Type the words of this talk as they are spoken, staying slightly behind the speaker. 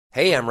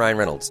Hey, I'm Ryan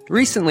Reynolds.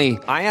 Recently,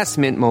 I asked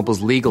Mint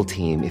Mobile's legal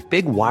team if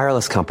big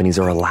wireless companies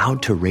are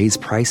allowed to raise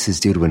prices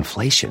due to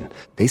inflation.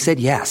 They said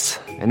yes.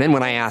 And then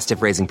when I asked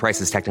if raising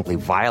prices technically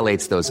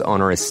violates those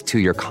onerous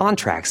two-year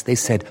contracts, they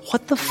said,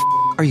 "What the f***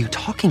 are you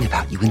talking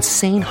about, you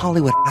insane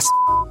Hollywood ass?"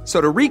 So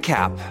to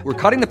recap, we're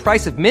cutting the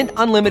price of Mint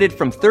Unlimited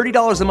from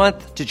 $30 a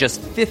month to just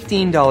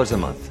 $15 a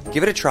month.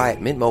 Give it a try at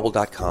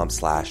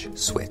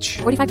mintmobile.com/switch.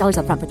 $45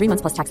 up front for 3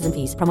 months plus taxes and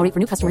fees. Promo rate for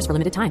new customers for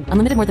limited time.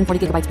 Unlimited more than 40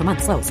 gigabytes per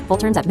month. Slows full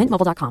terms at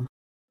mintmobile.com.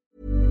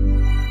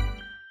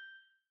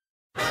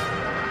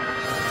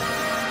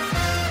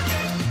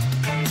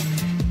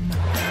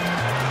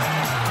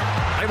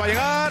 Ahí va a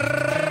llegar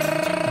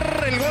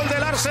el gol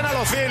del Arsenal.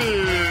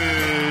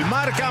 Ozil.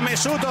 Marca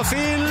Mesut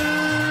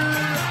Ozil.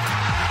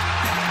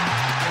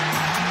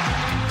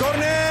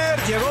 Corner,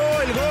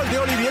 llegó el gol de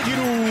Olivier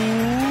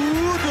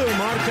Giroud,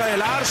 marca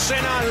el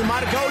Arsenal,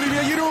 marca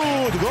Olivier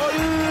Giroud, gol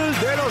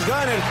de los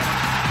Gunners.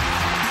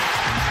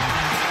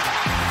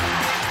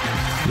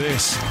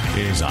 This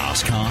is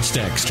Arsecast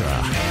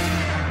Extra.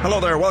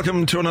 Hello there,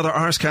 welcome to another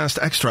Arsecast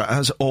Extra,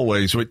 as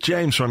always, with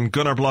James from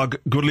Gunnerblog.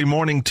 Goodly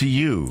morning to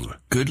you.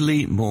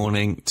 Goodly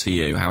morning to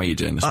you. How are you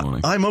doing this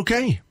morning? I'm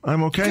okay.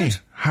 Good.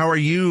 How are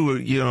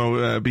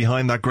you,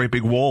 behind that great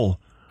big wall?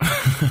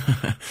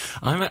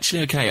 I'm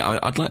actually okay.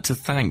 I'd like to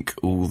thank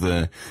all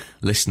the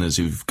listeners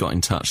who've got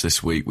in touch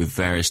this week with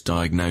various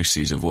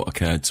diagnoses of what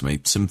occurred to me.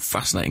 Some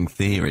fascinating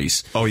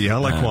theories. Oh yeah,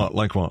 like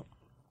what?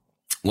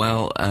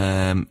 Well,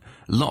 a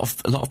lot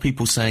of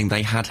people saying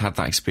they had that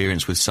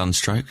experience with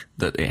sunstroke,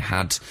 that it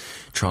had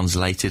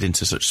translated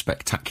into such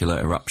spectacular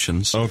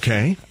eruptions.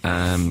 Okay.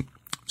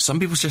 Some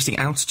people suggesting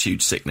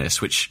altitude sickness,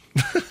 which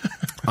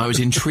I was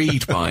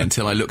intrigued by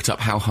until I looked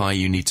up how high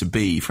you need to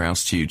be for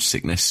altitude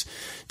sickness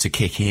to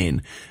kick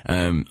in.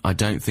 I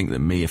don't think that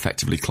me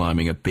effectively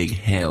climbing a big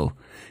hill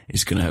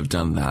is going to have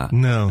done that.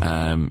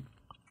 No.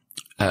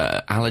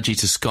 Allergy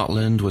to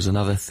Scotland was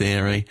another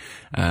theory.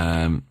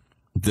 That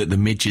the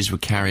midges were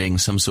carrying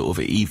some sort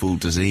of evil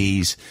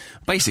disease.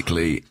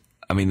 Basically,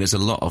 I mean, there's a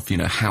lot of,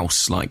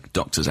 house-like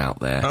doctors out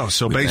there. Oh,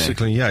 so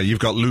basically, you've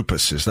got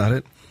lupus, is that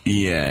it?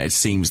 Yeah, it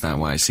seems that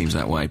way.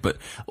 But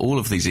all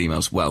of these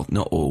emails, well,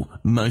 not all,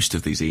 most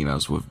of these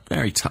emails were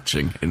very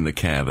touching in the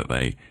care that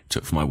they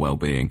took for my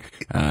well-being.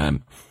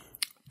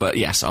 But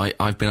yes,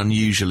 I've been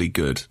unusually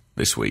good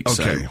this week.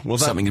 Okay. So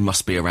something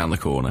must be around the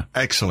corner.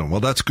 Excellent.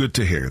 Well, that's good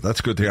to hear.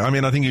 I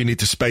mean, I think you need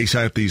to space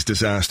out these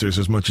disasters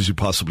as much as you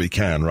possibly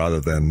can rather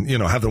than,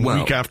 have them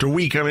week after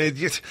week. I mean,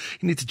 you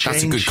need to change.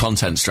 That's a good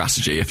content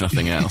strategy, if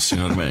nothing else. You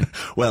know what I mean?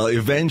 Well,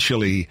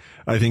 eventually,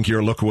 I think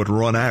your luck would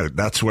run out.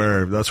 That's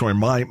where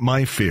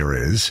my fear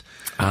is.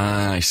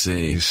 Ah, I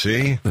see. You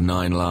see? The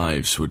 9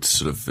 lives would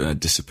sort of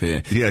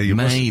disappear. Yeah,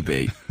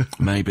 maybe.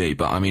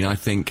 But I mean, I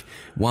think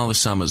while the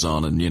summer's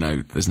on and,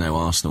 there's no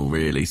Arsenal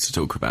really to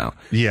talk about,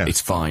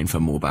 it's fine for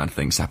more bad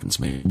things to happen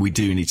to me. We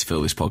do need to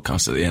fill this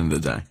podcast at the end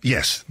of the day.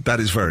 Yes,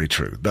 that is very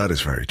true. So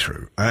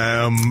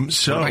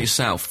what about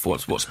yourself?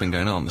 What's been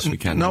going on this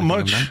weekend? Not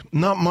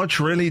much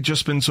really.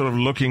 Just been sort of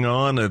looking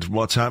on at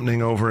what's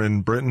happening over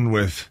in Britain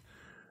with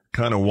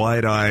kind of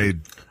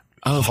wide-eyed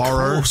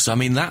horror. Of course. I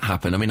mean, that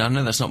happened. I mean, I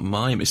know that's not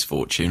my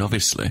misfortune,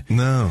 obviously.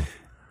 No.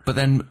 But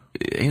then,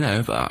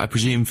 I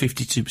presume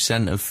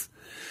 52% of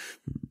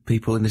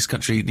people in this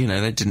country,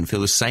 they didn't feel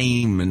the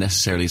same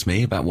necessarily as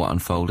me about what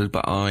unfolded.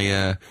 But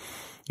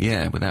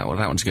without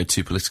wanting to go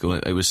too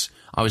political, I was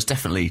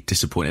definitely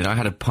disappointed. I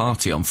had a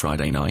party on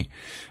Friday night,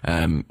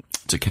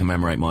 to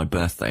commemorate my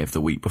birthday of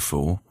the week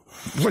before.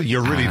 Well,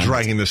 you're really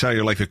dragging this out.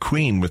 You're like the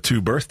Queen with 2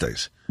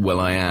 birthdays.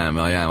 Well, I am.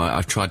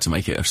 I've tried to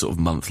make it a sort of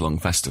month-long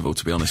festival,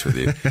 to be honest with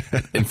you.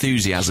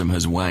 Enthusiasm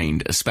has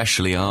waned,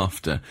 especially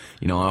after,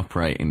 I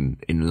operate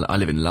I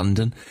live in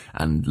London,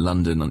 and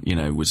London,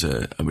 was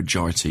a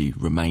majority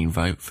Remain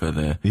vote for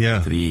the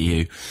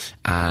EU.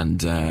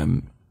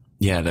 And,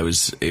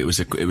 it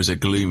was a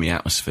gloomy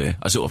atmosphere.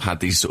 I sort of had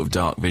these sort of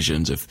dark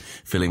visions of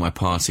filling my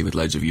party with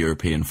loads of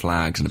European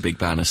flags and a big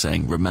banner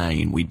saying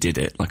 "Remain, we did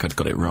it," like I'd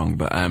got it wrong.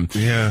 But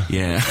there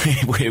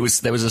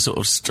was a sort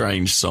of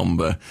strange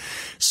somber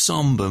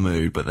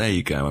mood. But there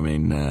you go. I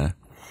mean, I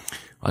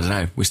don't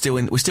know. We're still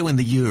in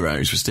the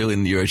Euros. We're still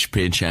in the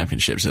European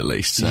Championships at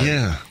least. So.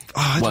 Yeah.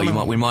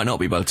 Oh, we might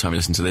not be by the time you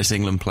listen to this.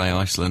 England play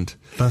Iceland.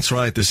 That's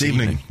right. This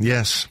evening.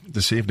 Yes,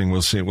 this evening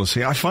we'll see.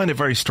 I find it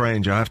very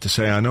strange, I have to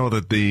say. I know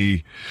that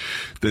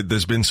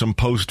there's been some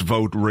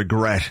post-vote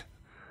regret.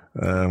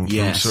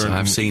 Yes,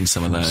 I've seen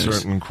some of those.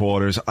 Certain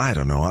quarters. I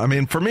don't know. I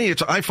mean, for me,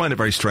 I find it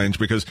very strange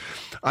because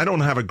I don't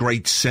have a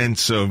great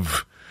sense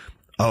of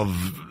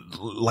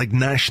like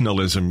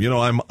nationalism.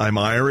 I'm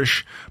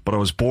Irish, but I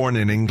was born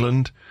in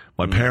England.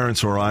 My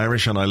parents were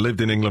Irish, and I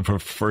lived in England for the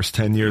first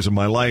 10 years of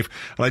my life.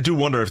 And I do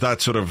wonder if that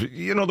sort of,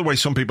 the way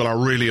some people are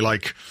really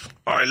like,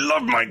 I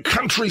love my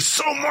country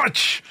so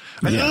much.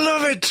 I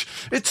love it.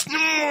 It's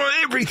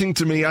everything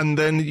to me. And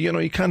then,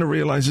 you kind of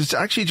realize it's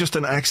actually just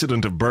an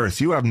accident of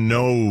birth. You have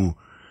no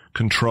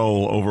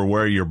control over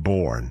where you're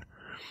born.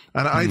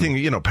 And I think,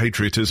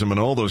 patriotism and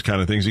all those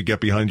kind of things, you get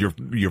behind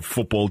your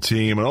football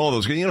team and all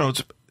those,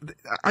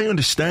 I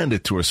understand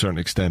it to a certain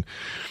extent.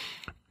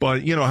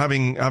 But, you know,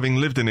 having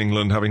lived in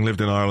England, having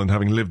lived in Ireland,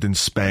 having lived in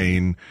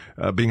Spain,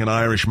 being an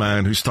Irish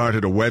man who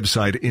started a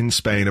website in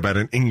Spain about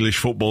an English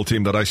football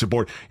team that I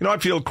support, you know,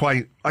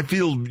 I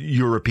feel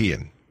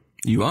European.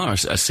 You are a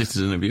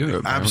citizen of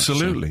Europe.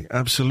 Absolutely,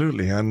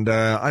 absolutely. And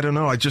I don't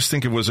know, I just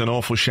think it was an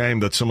awful shame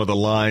that some of the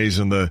lies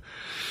and the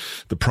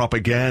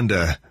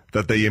propaganda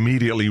that they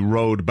immediately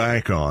rode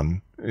back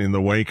on in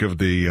the wake of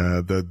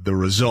the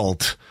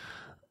result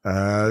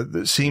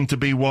seemed to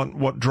be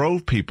what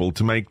drove people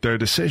to make their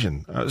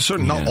decision.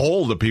 Certainly not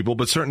all the people,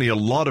 but certainly a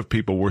lot of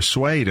people were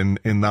swayed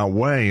in that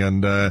way.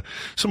 And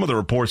some of the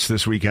reports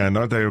this weekend,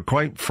 they are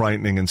quite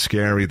frightening and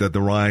scary, that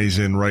the rise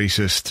in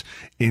racist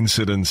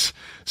incidents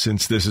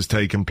since this has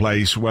taken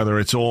place, whether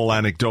it's all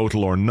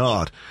anecdotal or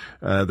not,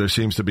 there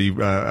seems to be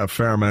a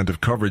fair amount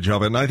of coverage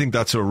of it. And I think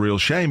that's a real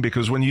shame,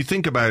 because when you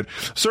think about,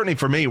 certainly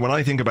for me, when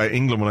I think about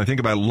England, when I think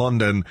about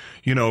London,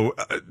 you know,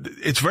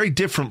 it's very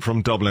different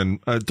from Dublin.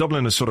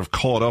 Dublin has sort of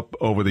caught up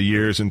over the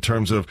years in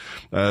terms of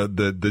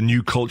the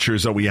new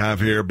cultures that we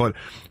have here. But,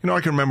 you know,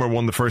 I can remember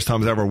one of the first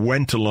times I ever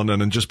went to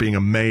London and just being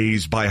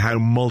amazed by how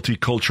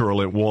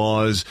multicultural it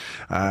was,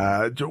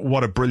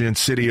 what a brilliant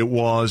city it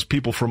was,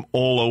 people from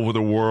all over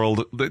the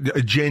world,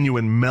 a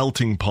genuine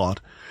melting pot.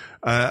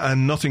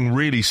 And nothing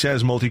really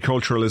says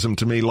multiculturalism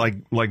to me like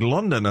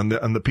London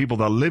and the people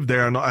that live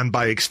there, and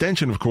by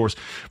extension, of course,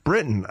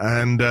 Britain.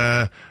 And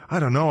I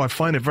don't know, I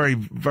find it very,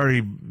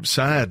 very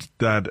sad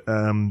that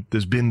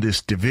there's been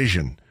this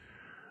division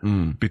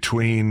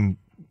between,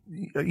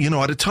 you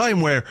know, at a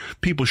time where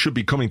people should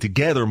be coming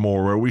together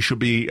more, where we should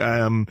be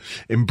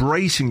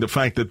embracing the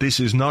fact that this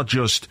is not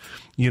just,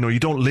 you know, you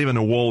don't live in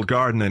a walled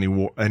garden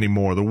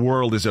anymore. The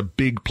world is a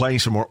big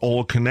place and we're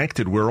all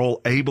connected. We're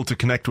all able to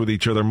connect with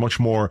each other much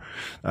more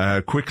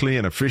quickly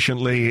and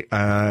efficiently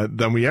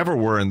than we ever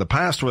were in the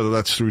past, whether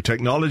that's through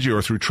technology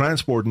or through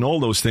transport and all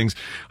those things.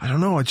 I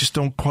don't know. I just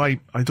don't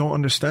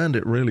understand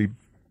it really.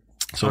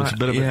 So it's a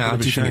bit of a shame. I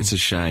do think it's a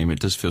shame. It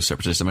does feel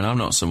separatist. I mean, I'm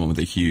not someone with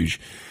a huge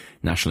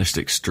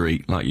nationalistic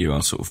streak like you.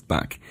 I'll sort of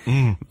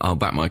I'll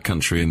back my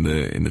country in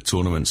the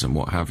tournaments and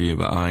what have you.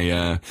 But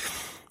I've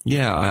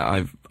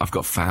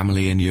got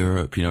family in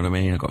Europe. You know what I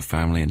mean? I've got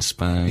family in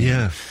Spain.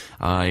 Yeah.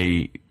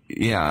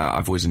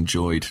 I've always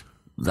enjoyed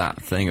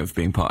that thing of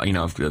being part. You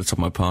know, at the top of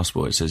my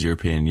passport it says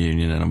European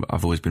Union, and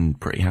I've always been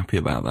pretty happy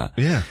about that.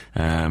 Yeah.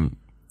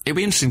 It'll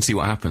be interesting to see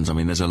what happens. I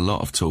mean, there's a lot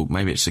of talk.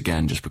 Maybe it's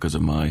again just because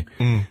of my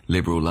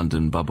liberal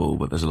London bubble,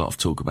 but there's a lot of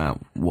talk about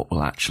what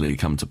will actually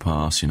come to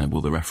pass. You know,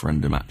 will the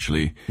referendum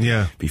actually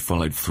be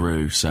followed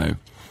through? So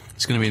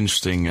it's going to be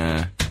interesting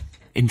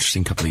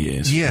couple of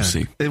years. Yeah, we'll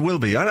see. It will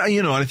be.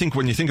 I think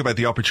when you think about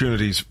the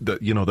opportunities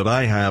that, you know, that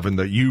I have and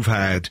that you've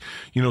had,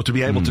 you know, to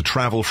be able to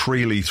travel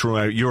freely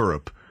throughout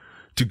Europe,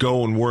 to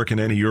go and work in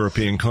any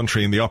European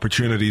country, and the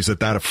opportunities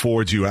that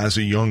affords you as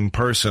a young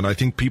person, I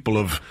think people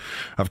have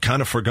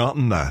kind of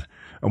forgotten that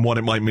and what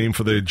it might mean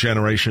for the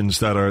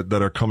generations that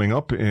are coming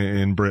up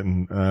in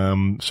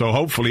Britain. So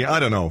hopefully, I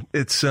don't know.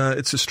 It's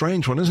a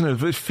strange one, isn't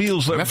it? It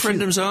feels like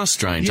referendums are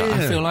strange. Yeah.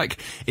 I feel like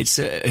it's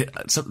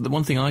the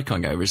one thing I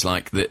can't get over is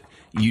like that.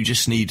 You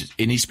just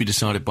it needs to be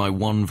decided by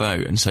one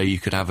vote, and so you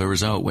could have a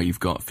result where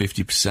you've got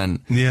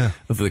 50%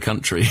 of the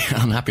country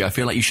unhappy. I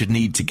feel like you should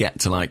need to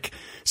get to like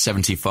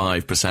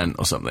 75%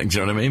 or something. Do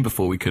you know what I mean?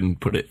 Before we can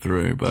put it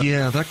through. But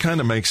yeah, that kind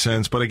of makes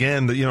sense. But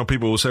again, you know,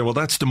 people will say, well,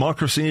 that's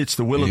democracy. It's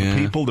the will of the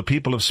people. The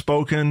people have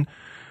spoken.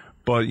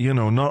 But, you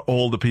know, not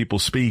all the people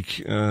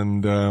speak.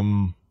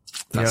 And,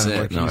 that's it.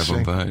 like not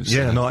everyone votes.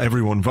 Yeah, not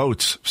everyone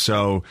votes.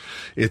 So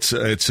it's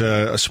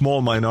a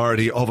small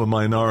minority of a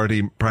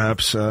minority,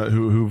 perhaps,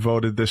 who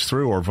voted this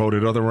through or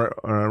voted other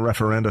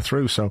referenda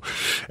through. So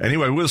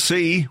anyway, we'll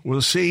see.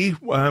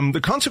 The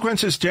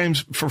consequences,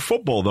 James, for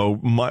football though,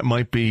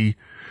 might be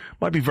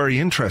very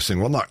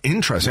interesting. Well, not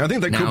interesting. I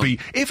think they could be,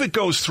 if it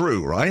goes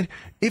through, right?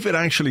 If it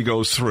actually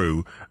goes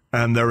through,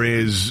 and there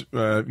is,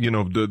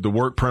 the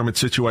work permit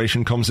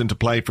situation comes into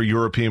play for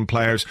European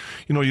players.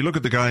 You know, you look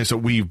at the guys that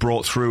we've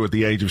brought through at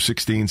the age of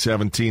 16,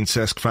 17,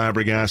 Cesc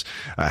Fabregas,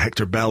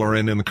 Hector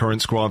Bellerin in the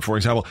current squad, for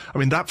example. I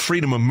mean, that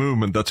freedom of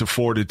movement that's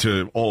afforded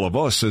to all of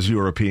us as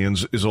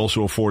Europeans is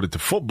also afforded to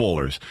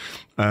footballers.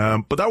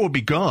 But that would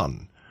be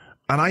gone.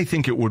 And I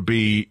think it would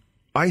be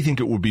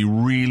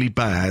really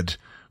bad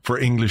for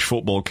English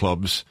football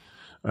clubs,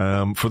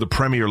 for the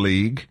Premier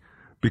League.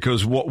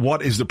 Because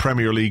what is the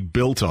Premier League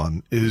built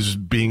on is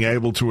being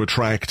able to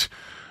attract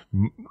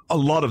a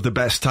lot of the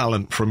best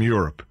talent from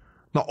Europe.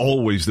 Not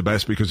always the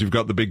best, because you've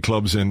got the big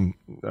clubs in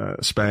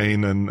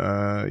Spain and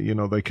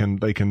they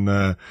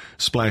can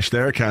splash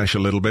their cash a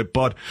little bit,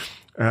 but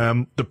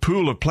the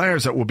pool of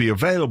players that will be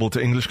available to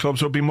English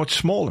clubs will be much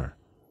smaller.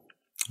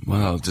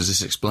 Well, does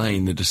this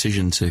explain the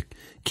decision to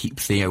keep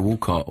Theo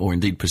Walcott or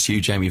indeed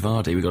pursue Jamie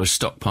Vardy? We've got a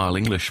stockpile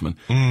Englishman.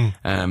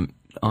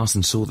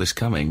 Arsene saw this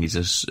coming. He's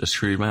a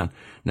shrewd man.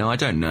 No, I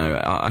don't know.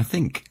 I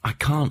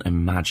can't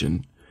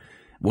imagine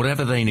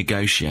whatever they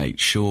negotiate.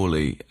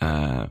 Surely,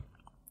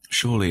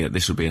 surely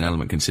this would be an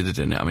element considered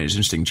in it. I mean, it's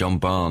interesting. John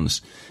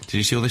Barnes. Did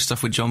you see all this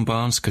stuff with John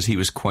Barnes? Because he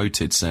was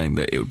quoted saying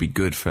that it would be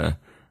good for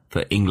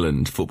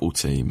England football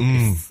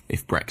team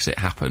if Brexit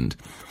happened,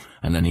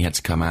 and then he had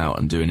to come out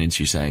and do an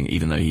interview saying,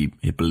 even though he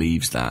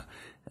believes that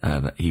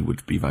he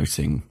would be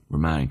voting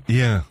Remain.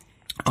 Yeah.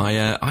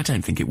 I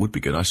don't think it would be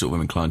good. I sort of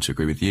am inclined to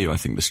agree with you. I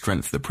think the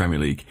strength of the Premier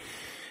League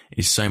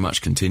is so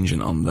much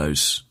contingent on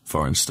those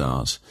foreign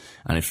stars.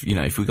 And if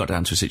we got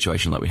down to a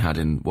situation like we had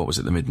in, what was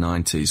it, the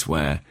mid-90s,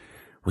 where,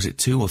 was it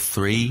 2 or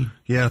 3?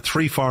 Yeah,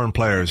 3 foreign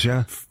players,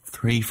 yeah.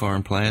 3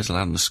 foreign players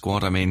allowed in the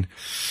squad. I mean,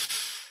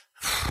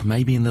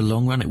 maybe in the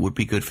long run it would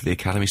be good for the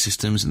academy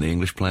systems and the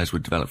English players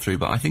would develop through.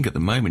 But I think at the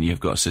moment you've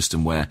got a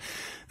system where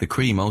the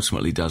cream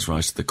ultimately does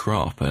rise to the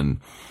crop. And,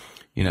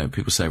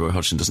 people say Roy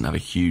Hodgson doesn't have a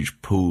huge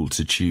pool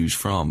to choose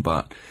from,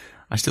 but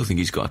I still think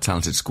he's got a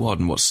talented squad.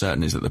 And what's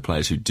certain is that the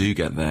players who do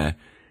get there,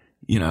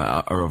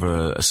 are of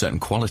a certain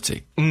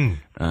quality. And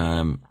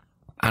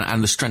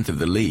the strength of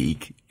the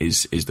league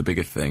is the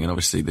bigger thing. And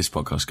obviously this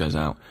podcast goes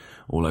out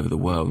all over the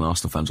world, and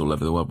Arsenal fans all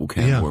over the world will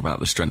care more about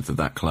the strength of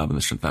that club and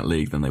the strength of that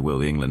league than they will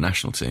the England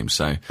national team.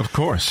 So, of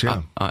course,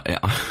 yeah.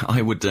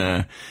 I would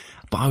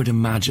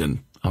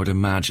imagine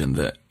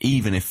that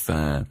even if,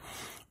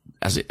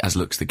 as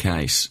looks the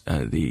case,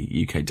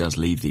 the UK does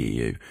leave the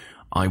EU,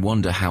 I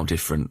wonder how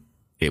different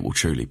it will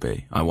truly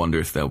be. I wonder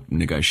if they'll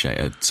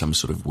negotiate some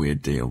sort of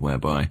weird deal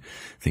whereby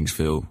things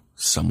feel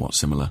somewhat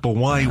similar. But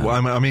why?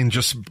 I mean,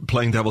 just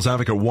playing devil's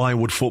advocate, why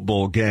would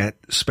football get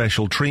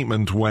special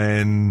treatment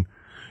when,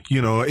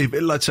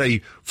 if, let's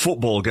say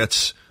football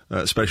gets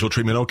special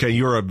treatment? Okay,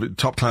 you're a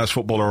top-class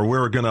footballer.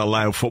 We're going to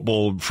allow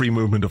free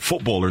movement of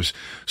footballers.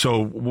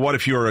 So what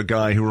if you're a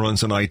guy who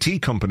runs an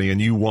IT company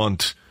and you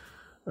want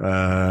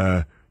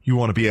to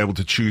be able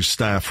to choose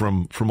staff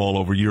from all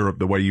over Europe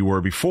the way you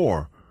were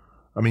before?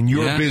 I mean,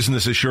 your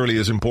business is surely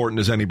as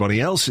important as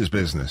anybody else's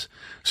business.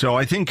 So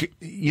I think,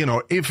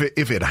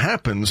 if it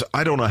happens,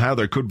 I don't know how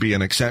there could be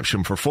an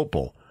exception for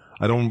football.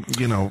 I know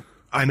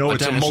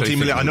it's a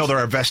multi-million, I know there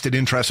are vested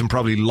interests and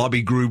probably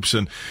lobby groups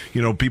and,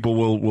 people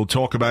will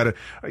talk about it.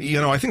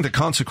 I think the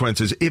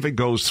consequences, if it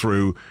goes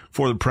through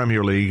for the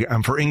Premier League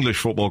and for English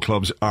football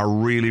clubs, are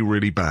really,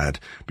 really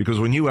bad. Because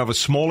when you have a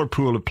smaller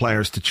pool of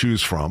players to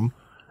choose from,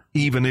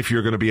 even if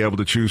you're going to be able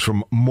to choose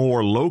from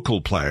more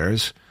local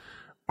players,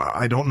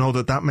 I don't know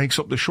that makes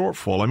up the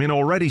shortfall. I mean,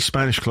 already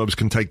Spanish clubs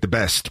can take the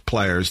best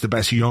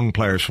young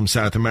players from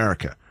South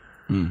America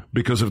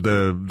because of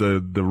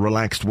the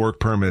relaxed work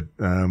permit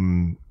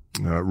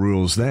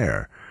rules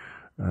there.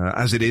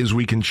 As it is,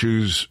 we can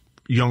choose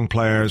young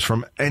players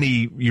from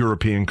any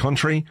European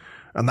country,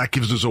 and that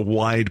gives us a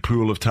wide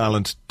pool of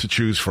talent to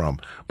choose from.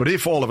 But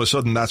if all of a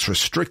sudden that's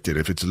restricted,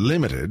 if it's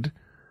limited,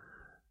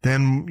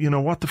 then,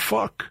 what the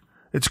fuck?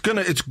 It's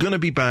gonna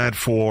be bad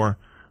for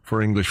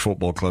English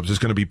football clubs. It's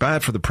going to be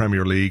bad for the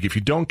Premier League. If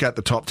you don't get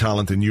the top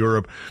talent in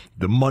Europe,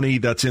 the money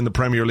that's in the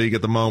Premier League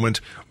at the moment,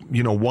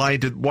 why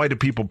do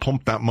people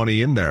pump that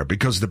money in there?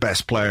 Because the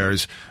best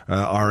players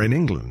are in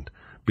England.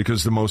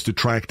 Because the most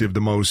attractive,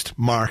 the most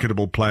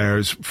marketable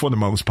players, for the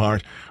most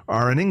part,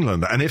 are in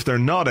England. And if they're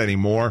not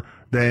anymore,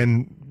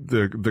 then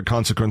the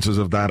consequences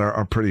of that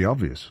are pretty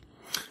obvious.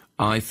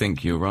 I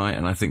think you're right,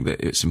 and I think that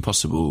it's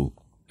impossible.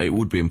 It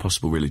would be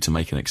impossible really to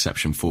make an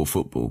exception for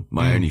football.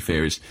 My only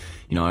fear is,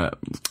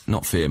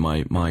 not fear,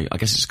 my, I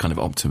guess it's kind of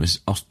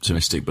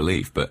optimistic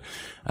belief, but,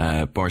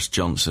 Boris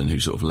Johnson, who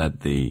sort of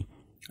led the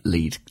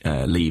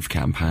Leave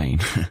campaign,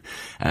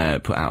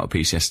 put out a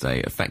piece yesterday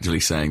effectively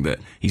saying that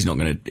he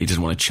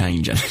doesn't want to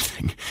change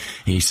anything.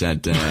 He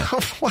said,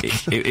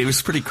 it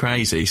was pretty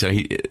crazy. So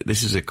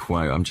this is a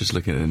quote, I'm just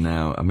looking at it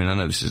now. I mean, I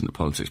know this isn't a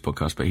politics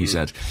podcast, but he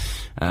said,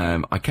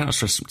 I cannot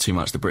stress too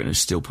much that Britain is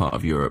still part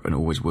of Europe and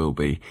always will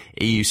be.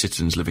 EU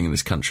citizens living in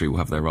this country will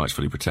have their rights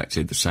fully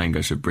protected. The same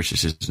goes for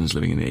British citizens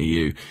living in the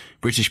EU.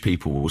 British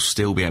people will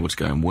still be able to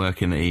go and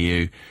work in the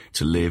EU,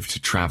 to live,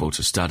 to travel,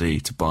 to study,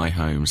 to buy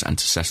homes and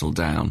to settle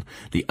down.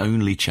 The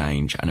only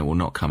change, and it will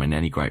not come in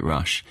any great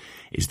rush,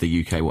 is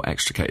the UK will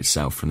extricate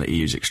itself from the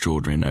EU's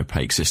extraordinary and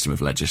opaque system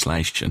of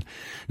legislation.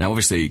 Now,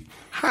 obviously...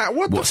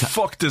 What the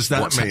fuck does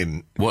that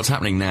mean? What's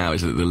happening now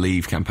is that the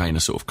Leave campaign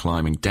is sort of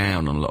climbing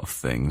down on a lot of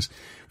things,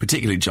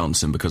 particularly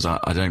Johnson, because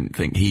I don't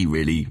think he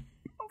really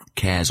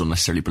cares or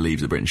necessarily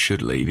believes that Britain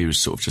should leave. He was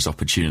sort of just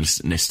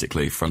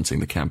opportunistically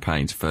fronting the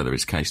campaign to further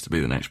his case to be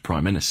the next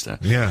Prime Minister.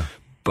 Yeah.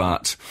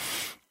 But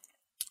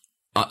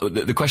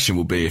the question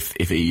will be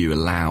if EU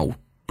allow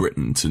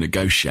Britain to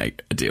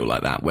negotiate a deal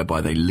like that,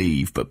 whereby they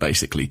leave but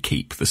basically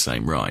keep the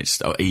same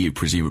rights. EU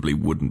presumably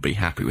wouldn't be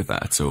happy with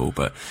that at all,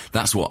 but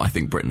that's what I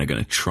think Britain are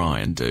going to try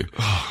and do.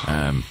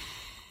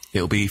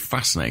 It'll be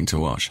fascinating to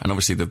watch, and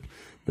obviously the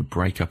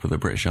breakup of the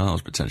British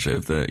Isles, potentially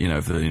of the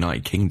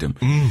United Kingdom,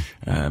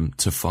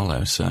 to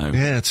follow. So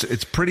yeah,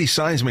 it's pretty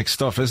seismic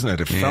stuff, isn't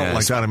it? It felt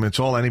like that. I mean, it's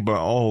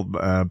all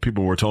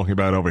people were talking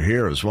about over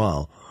here as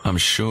well. I'm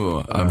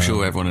sure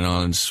everyone in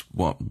Ireland's,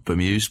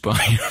 bemused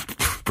by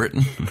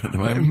Britain at the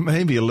moment?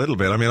 Maybe a little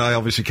bit. I mean, I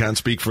obviously can't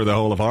speak for the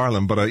whole of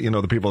Ireland, but,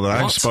 the people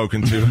that I've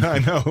spoken to, I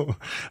know,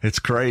 it's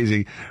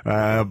crazy.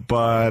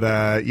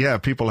 Yeah,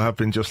 people have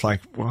been just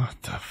like, what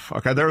the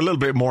fuck? They're a little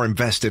bit more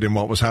invested in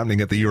what was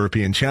happening at the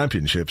European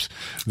Championships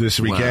this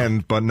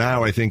weekend, but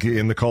now I think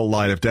in the cold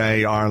light of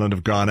day, Ireland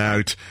have gone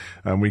out,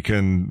 and we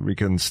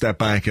can step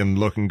back and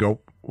look and go,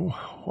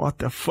 what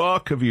the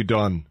fuck have you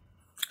done?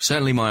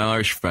 Certainly my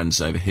Irish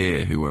friends over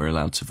here who were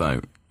allowed to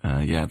vote,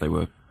 they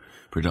were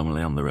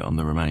predominantly on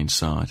the Remain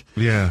side.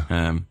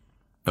 Yeah.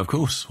 Of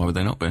course, why would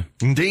they not be?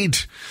 Indeed.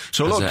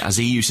 So as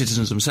EU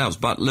citizens themselves.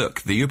 But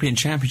look, the European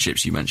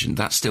Championships you mentioned,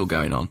 that's still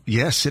going on.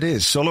 Yes, it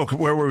is. So look,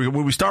 where were we?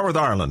 Will we start with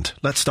Ireland?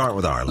 Let's start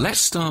with Ireland.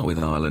 Let's start with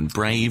Ireland.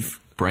 Brave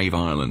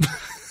Ireland.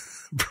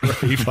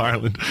 Brave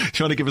Ireland. Do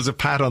you want to give us a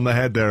pat on the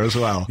head there as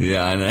well?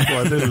 Yeah, I know.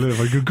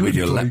 With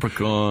your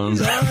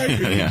leprechauns.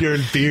 Your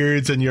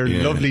beards and your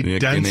lovely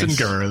dancing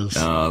girls.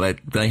 Oh,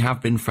 they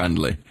have been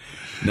friendly.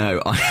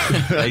 No,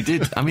 they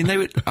did. I mean,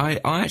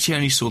 I actually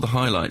only saw the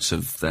highlights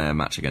of their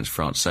match against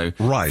France, so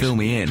fill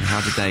me in.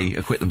 How did they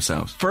acquit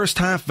themselves? First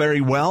half,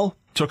 very well.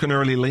 Took an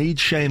early lead.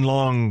 Shane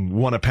Long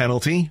won a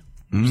penalty.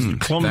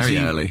 Very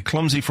early.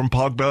 Clumsy from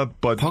Pogba,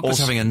 but Pogba's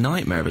having a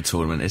nightmare of a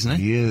tournament, isn't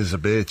he? He is a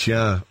bit,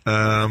 yeah.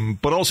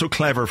 But also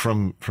clever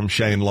from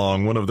Shane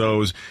Long. One of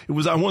those.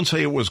 I won't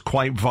say it was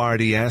quite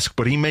Vardy-esque,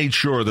 but he made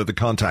sure that the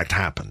contact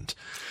happened.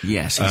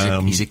 Yes,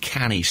 he's a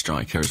canny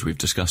striker, as we've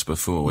discussed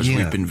before, as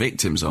we've been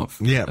victims of.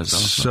 Yeah.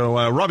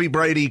 So Robbie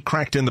Brady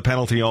cracked in the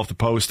penalty off the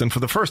post, and for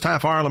the first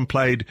half, Ireland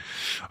played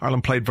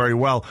very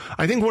well.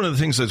 I think one of the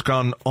things that's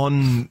gone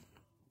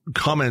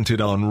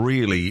commented on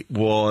really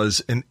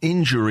was an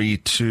injury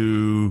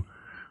to,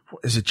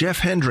 is it Jeff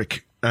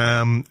Hendrick,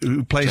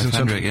 who plays in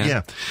Central?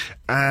 Yeah.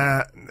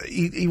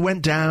 He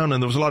went down,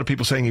 and there was a lot of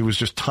people saying he was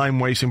just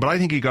time wasting, but I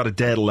think he got a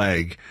dead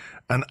leg.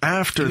 And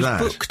after he was that,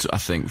 booked, I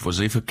think, was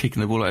he, for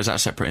kicking the ball out? Is that a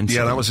separate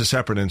incident? Yeah, that was a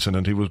separate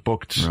incident. He was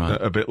booked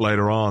a bit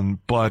later on,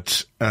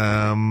 but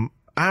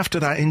after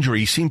that injury,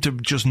 he seemed to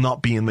just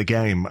not be in the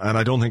game, and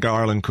I don't think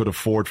Ireland could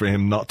afford for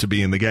him not to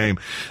be in the game.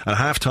 At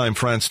halftime,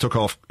 France took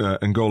off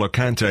N'Golo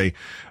Kante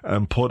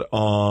and put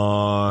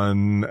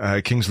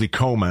on Kingsley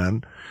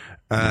Coman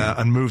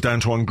and moved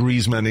Antoine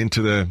Griezmann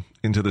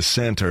into the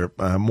centre,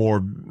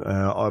 more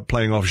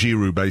playing off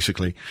Giroud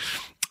basically,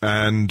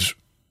 and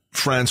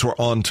France were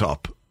on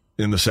top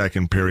in the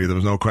second period. There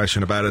was no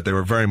question about it. They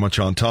were very much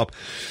on top.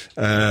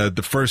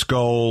 The first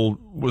goal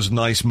was a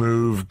nice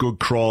move, good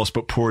cross,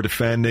 but poor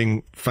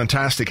defending.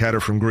 Fantastic header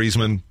from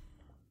Griezmann.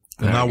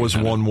 And that was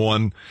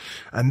 1-1.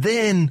 And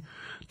then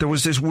there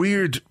was this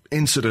weird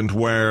incident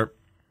where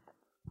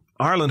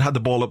Ireland had the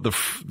ball up the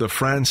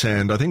France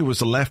end. I think it was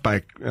the left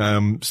back,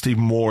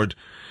 Stephen Ward,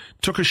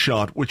 took a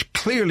shot which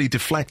clearly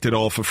deflected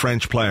off a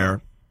French player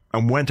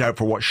and went out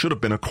for what should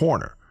have been a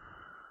corner.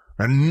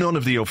 And none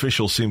of the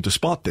officials seemed to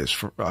spot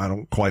this. I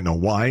don't quite know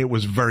why. It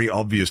was very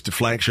obvious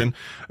deflection.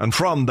 And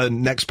from the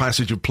next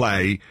passage of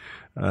play,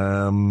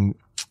 France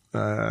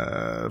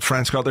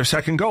got their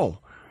second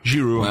goal.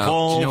 Giroud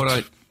involved. Do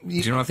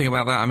you know what I think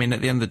about that? I mean,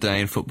 at the end of the day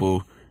in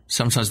football,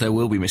 sometimes there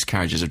will be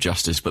miscarriages of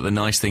justice, but the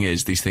nice thing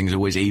is these things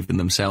always even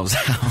themselves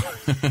out.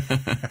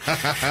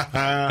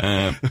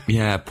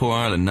 Poor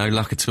Ireland, no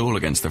luck at all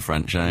against the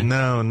French, eh?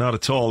 No, not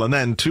at all. And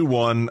then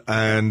 2-1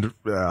 and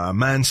a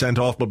man sent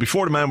off. But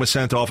before the man was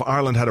sent off,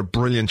 Ireland had a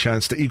brilliant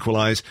chance to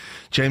equalise.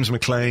 James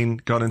McLean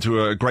got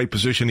into a great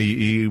position.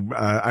 He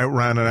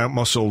outran and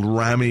outmuscled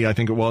Rami, I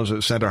think it was,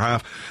 at centre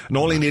half. And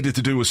all he needed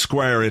to do was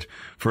square it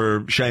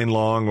for Shane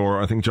Long,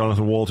 or I think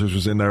Jonathan Walters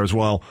was in there as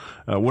well.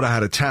 Would have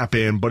had a tap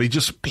in, but he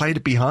just played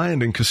it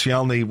behind, and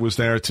Koscielny was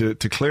there to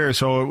clear.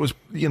 So it was,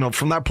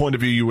 from that point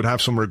of view, you would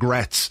have some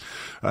regrets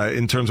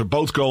in terms of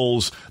both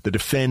goals. The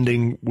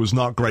defending was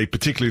not great,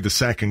 particularly the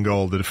second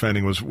goal. The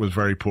defending was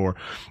very poor.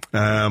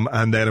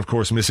 And then, of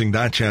course, missing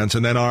that chance.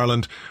 And then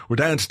Ireland were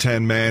down to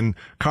 10 men,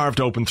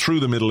 carved open through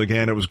the middle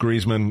again. It was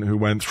Griezmann who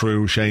went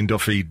through. Shane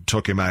Duffy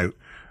took him out.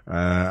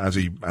 As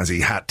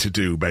he had to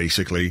do,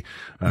 basically.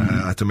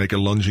 Had to make a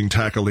lunging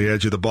tackle the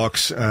edge of the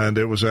box, and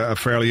it was a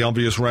fairly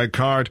obvious red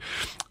card.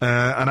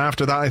 And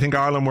after that, I think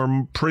Ireland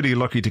were pretty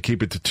lucky to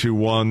keep it to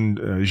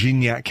 2-1.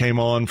 Gignac came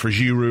on for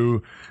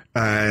Giroud,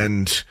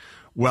 and,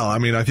 well, I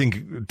mean, I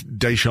think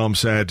Deschamps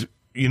said,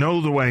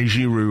 the way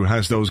Giroud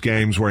has those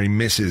games where he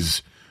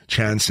misses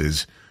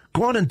chances,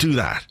 go on and do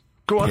that.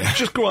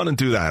 Just go on and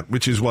do that,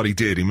 which is what he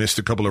did. He missed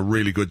a couple of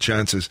really good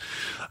chances.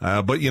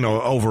 But,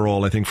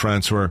 overall, I think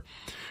France were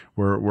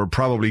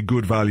probably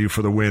good value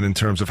for the win in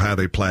terms of how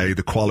they played,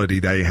 the quality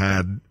they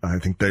had. I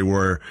think they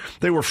were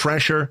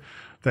fresher.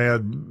 They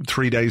had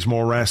 3 days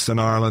more rest than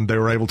Ireland. They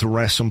were able to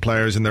rest some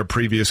players in their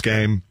previous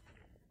game.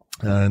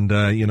 And,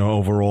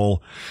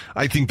 overall,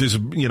 I think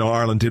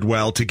Ireland did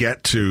well to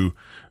get to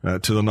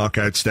the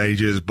knockout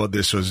stages, but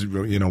this was,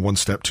 one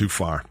step too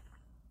far.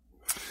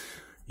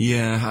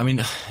 Yeah, I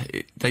mean,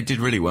 they did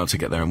really well to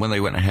get there, and when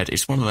they went ahead,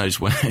 it's one of those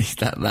where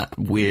that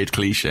weird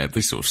cliche, they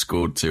sort of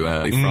scored too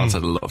early. France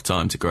had a lot of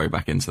time to grow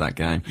back into that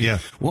game. Yeah.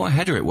 What a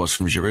header it was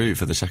from Giroud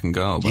for the second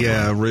goal.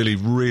 Yeah, really,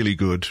 really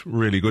good.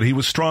 Really good. He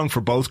was strong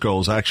for both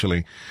goals,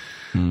 actually.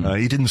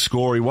 He didn't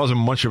score. He wasn't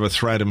much of a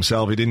threat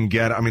himself. He didn't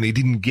get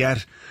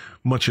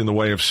much in the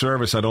way of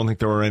service. I don't think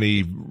there were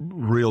any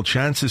real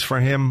chances for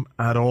him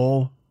at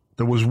all.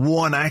 There was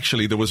one,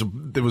 actually.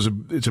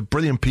 It's a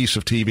brilliant piece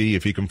of TV,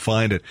 if you can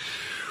find it,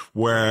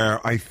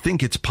 where I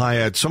think it's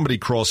Payet. Somebody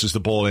crosses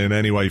the ball in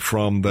anyway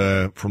from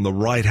the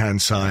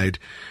right-hand side,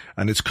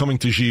 and it's coming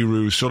to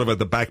Giroud, sort of at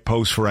the back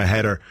post for a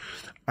header.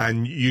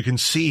 And you can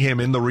see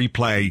him in the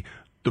replay,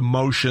 the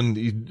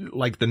motion,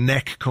 like the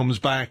neck comes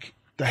back,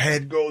 the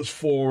head goes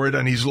forward,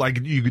 and he's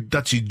like, he's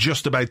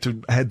just about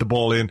to head the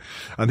ball in.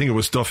 I think it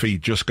was Duffy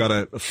just got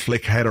a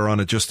flick header on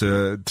it just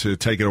to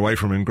take it away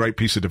from him. Great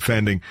piece of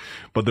defending.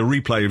 But the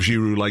replay of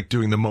Giroud, like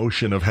doing the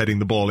motion of heading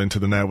the ball into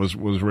the net was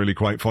really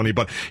quite funny.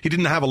 But he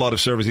didn't have a lot of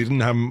service. He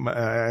didn't have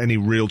any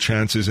real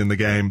chances in the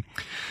game.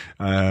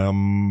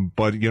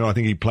 But, I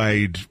think he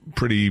played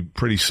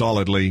pretty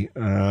solidly.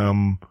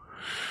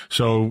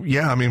 So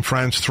yeah, I mean,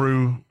 France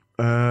through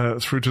to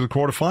the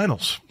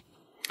quarterfinals.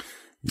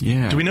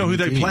 Yeah. Do we know who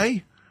they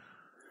play?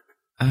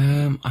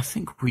 I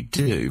think we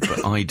do,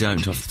 but I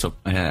don't off the top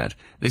of my head.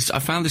 I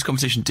found this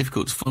competition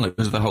difficult to follow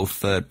because of the whole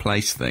third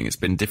place thing. It's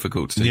been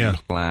difficult to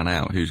plan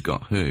out who's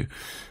got who.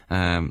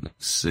 Let's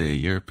see,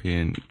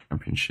 European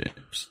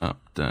Championships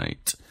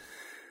update.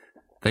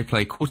 They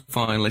play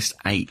quarterfinalist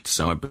 8,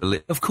 so I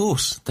believe, of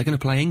course, they're going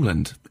to play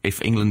England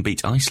if England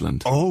beat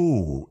Iceland.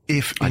 Oh,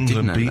 if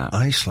England beat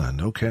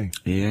Iceland, okay.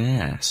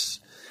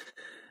 Yes.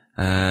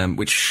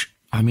 Which,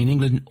 I mean,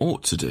 England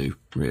ought to do,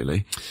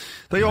 really.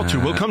 They ought to.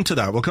 We'll come to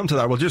that. We'll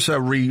just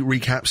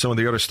recap some of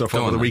the other stuff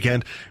over the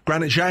weekend.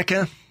 Granit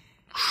Xhaka.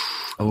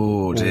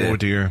 Oh, dear. Oh,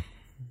 dear.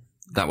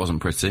 That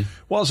wasn't pretty.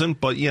 Wasn't,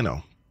 but,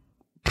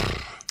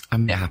 I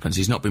mean, it happens.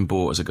 He's not been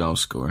bought as a goal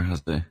scorer,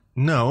 has he?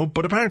 No,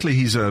 but apparently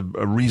he's a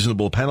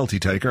reasonable penalty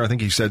taker. I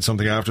think he said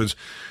something afterwards.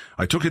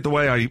 I took it the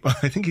way I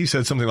think he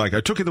said something like,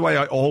 I took it the way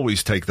I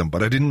always take them,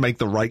 but I didn't make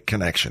the right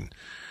connection.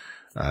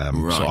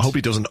 Right. So I hope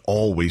he doesn't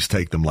always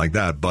take them like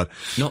that, but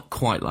not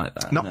quite like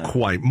that. Not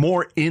quite.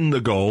 More in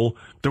the goal.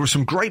 There were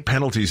some great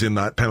penalties in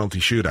that penalty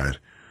shootout.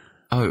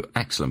 Oh,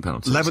 excellent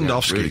penalties.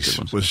 Lewandowski's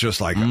really was just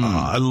like,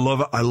 I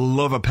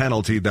love a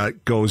penalty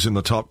that goes in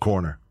the top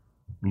corner.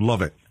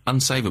 Love it.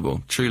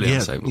 Unsavable. Truly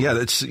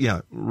unsavable.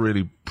 Yeah,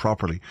 really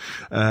properly.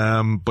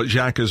 But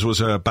Xhaka's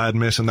was a bad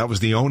miss, and that was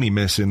the only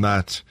miss in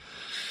that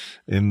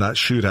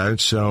shootout.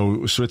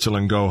 So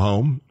Switzerland go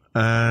home,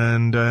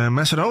 and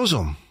Mesut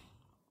Ozil.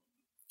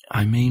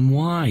 I mean,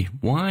 why?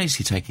 Why is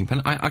he taking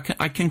penalty?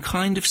 I can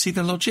kind of see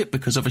the logic,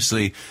 because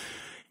obviously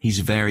he's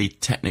very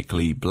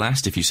technically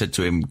blessed. If you said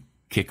to him,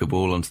 kick a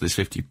ball onto this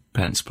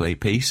 50-pence play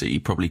piece, he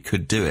probably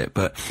could do it.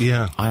 But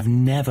yeah, I've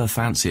never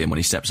fancied him when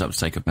he steps up to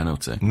take a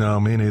penalty. No,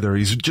 me neither.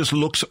 He just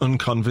looks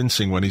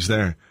unconvincing when he's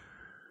there.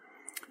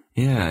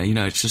 Yeah,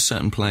 it's just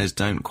certain players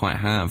don't quite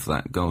have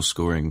that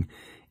goal-scoring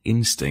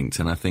instinct,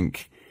 and I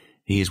think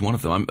he is one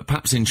of them.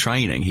 Perhaps in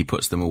training he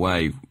puts them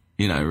away,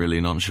 really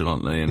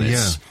nonchalantly, and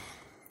it's...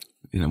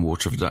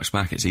 water off a duck's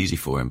back, it's easy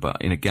for him.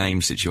 But in a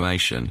game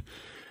situation,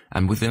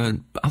 and with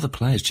the other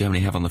players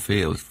Germany have on the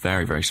field,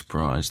 very, very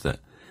surprised that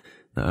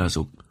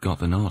Ozil got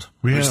the nod.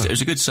 Yeah. It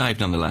was a good save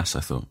nonetheless, I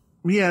thought.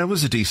 Yeah, it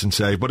was a decent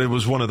save, but it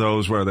was one of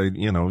those where they,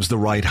 it was the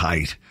right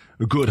height.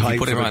 A good height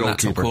for the goalkeeper. Put it right in that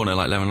top corner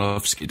like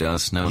Lewandowski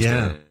does. No one's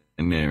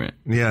near it.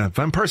 Yeah,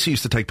 Van Persie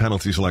used to take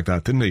penalties like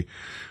that, didn't he?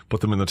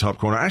 Put them in the top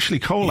corner. Ashley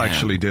Cole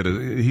actually did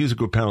it. He's a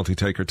good penalty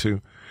taker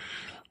too,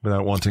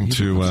 without wanting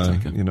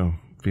to,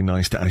 be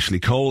nice to Ashley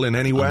Cole in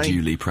any way.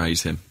 Unduly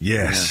praise him.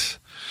 Yes.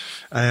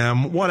 Yeah.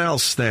 What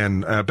else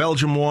then?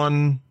 Belgium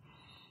won.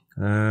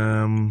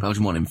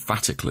 Belgium won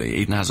emphatically.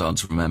 Eden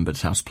Hazard's remembered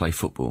how to play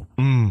football.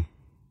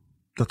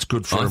 That's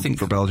good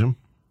for Belgium.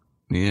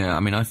 Yeah, I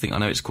know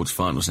it's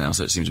quarterfinals now,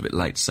 so it seems a bit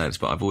late to say this,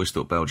 but I've always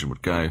thought Belgium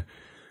would go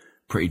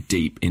pretty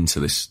deep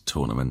into this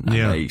tournament.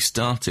 And they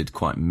started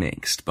quite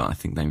mixed, but I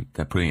think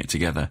they're putting it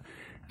together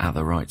at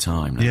the right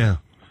time now. Yeah.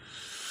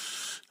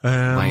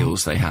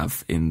 Wales they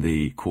have in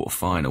the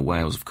quarter-final.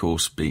 Wales, of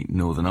course, beat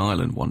Northern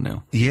Ireland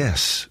 1-0.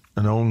 Yes,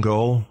 an own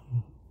goal.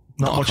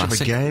 Not much of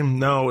a game.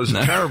 No, it was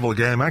a terrible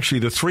game. Actually,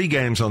 the 3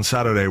 games on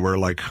Saturday were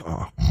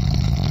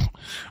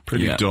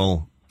pretty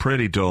dull.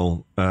 Pretty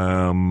dull.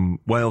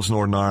 Wales,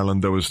 Northern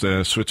Ireland, there was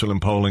the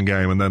Switzerland-Poland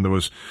game, and then there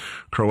was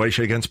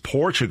Croatia against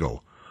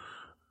Portugal,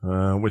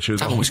 which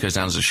is... That always goes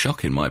down as a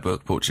shock in my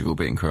book, Portugal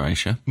beating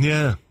Croatia.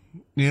 Yeah.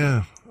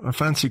 I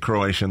fancy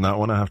Croatia in that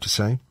one, I have to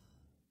say.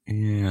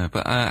 Yeah,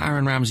 but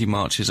Aaron Ramsey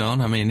marches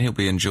on. I mean, he'll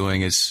be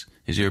enjoying his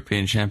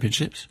European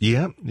Championships.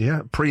 Yeah.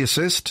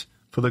 Pre-assist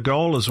for the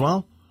goal as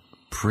well.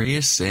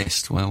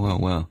 Pre-assist.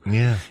 Well.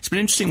 Yeah. It's been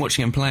interesting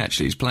watching him play,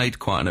 actually. He's played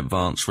quite an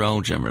advanced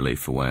role generally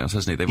for Wales,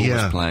 hasn't he? They've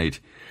always played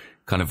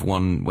kind of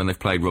when they've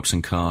played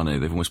Robson Kanu,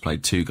 they've always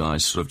played 2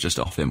 guys sort of just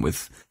off him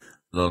with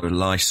a lot of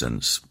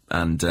licence.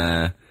 And,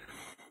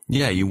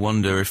 Yeah, you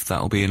wonder if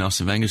that'll be in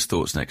Arsene Wenger's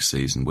thoughts next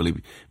season. Will he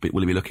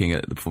be looking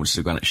at the performances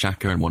of Granit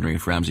Xhaka and wondering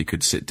if Ramsey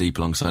could sit deep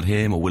alongside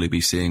him, or will he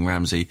be seeing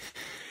Ramsey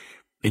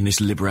in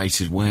this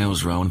liberated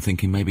Wales role and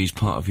thinking maybe he's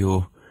part of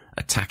your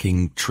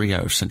attacking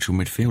trio of central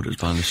midfielders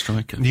behind the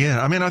striker?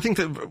 Yeah, I mean, I think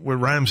that with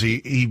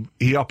Ramsey,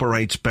 he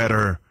operates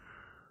better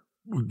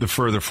the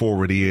further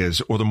forward he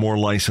is, or the more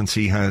license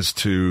he has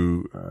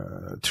to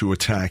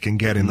attack and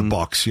get in the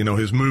box. You know,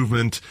 his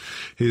movement,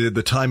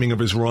 the timing of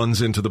his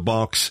runs into the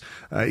box.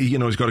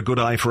 He's got a good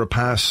eye for a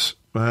pass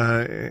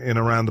in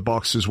around the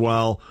box as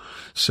well.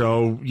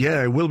 So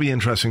yeah, it will be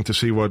interesting to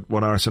see what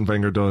Arsene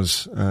Wenger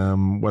does,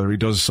 whether he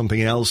does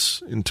something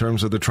else in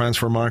terms of the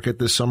transfer market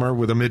this summer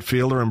with a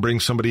midfielder and bring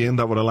somebody in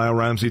that would allow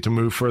Ramsey to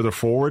move further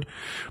forward.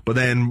 But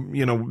then,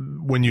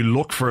 when you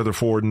look further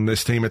forward in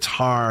this team, it's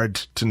hard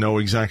to know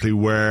exactly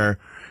where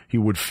he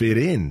would fit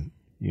in,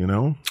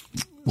 Well,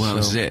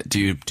 this is it. Do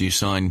you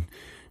sign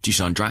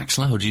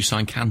Draxler or do you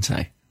sign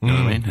Kante? You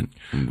know what I mean?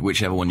 And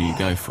whichever one you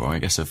go for, I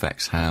guess,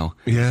 affects how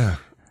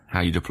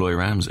you deploy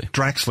Ramsey.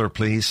 Draxler,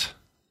 please.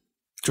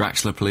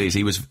 Draxler, please.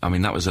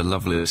 That was a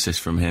lovely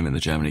assist from him in the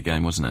Germany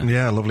game, wasn't it?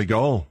 Yeah, lovely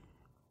goal.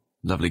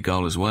 Lovely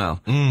goal as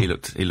well. He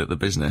looked the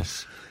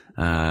business.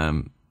 A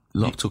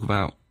lot of talk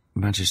about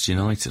Manchester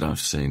United I've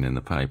seen in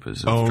the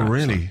papers. Oh, Draxler.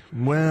 really?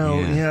 Well,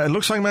 yeah, it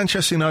looks like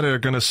Manchester United are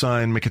going to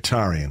sign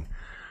Mkhitaryan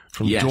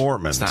from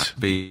Dortmund. That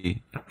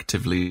be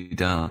actively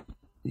done.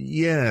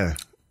 Yeah.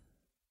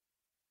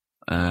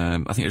 I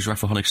think it was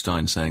Rafa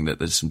Honigstein saying that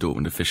there's some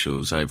Dortmund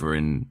officials over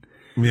in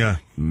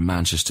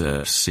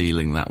Manchester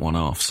sealing that one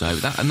off. So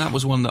that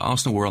was one that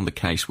Arsenal were on the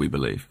case, we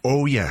believe.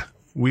 Oh yeah,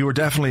 we were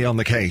definitely on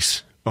the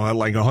case,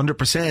 like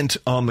 100%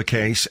 on the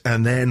case,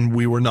 and then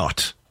we were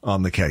not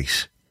on the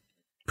case.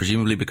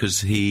 Presumably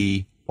because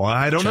he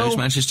chose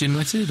Manchester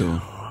United,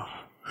 or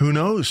who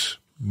knows?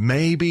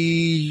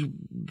 Maybe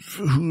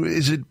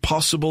is it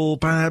possible,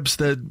 perhaps,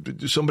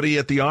 that somebody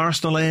at the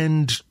Arsenal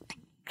end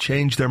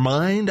changed their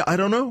mind? I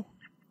don't know.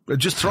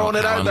 Just throwing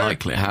it out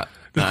unlikely.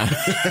 there.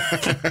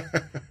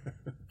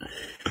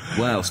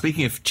 Well,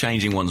 speaking of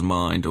changing one's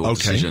mind or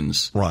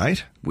decisions,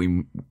 right?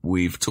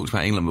 We've talked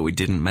about England, but we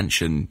didn't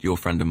mention your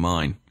friend of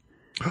mine,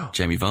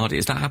 Jamie Vardy.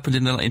 Has that happened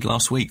in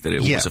last week that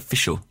it was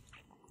official?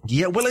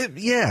 Yeah, well,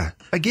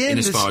 again, in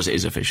as far as it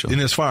is official, in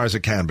as far as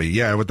it can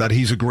be, with that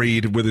he's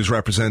agreed with his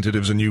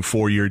representatives a new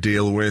 4-year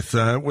deal with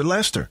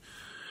Leicester.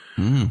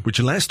 Which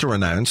Leicester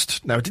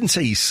announced. Now, it didn't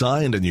say he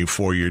signed a new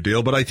 4-year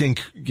deal, but I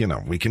think,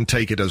 we can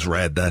take it as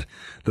read that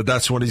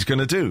that's what he's going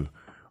to do.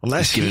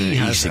 Unless he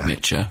has a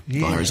signature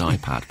via his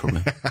iPad,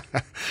 probably.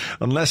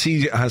 Unless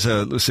he has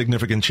a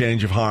significant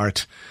change of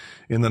heart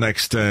in the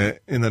next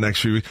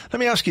few weeks. Let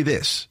me ask you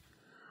this.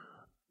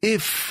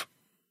 If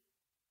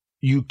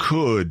you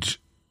could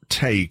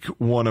take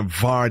one of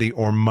Vardy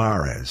or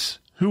Mahrez,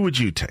 who would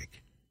you take?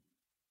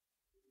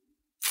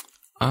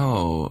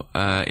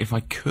 If I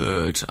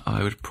could,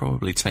 I would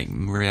probably take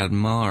Riyad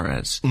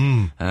Mahrez.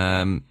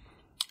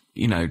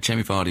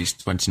 Jamie Vardy's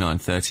 29,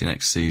 30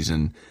 next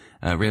season.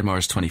 Riyad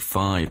Mahrez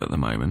 25 at the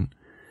moment.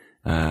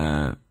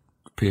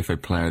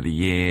 PFA Player of the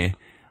Year.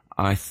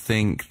 I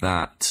think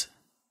that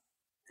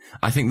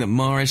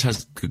Mahrez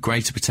has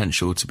greater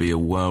potential to be a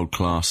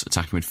world-class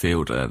attacking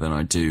midfielder than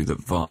I do that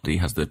Vardy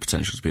has the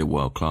potential to be a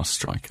world-class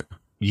striker.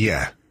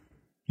 Yeah.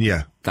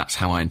 That's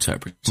how I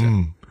interpret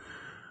it.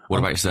 What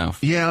about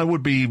yourself? Yeah, I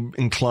would be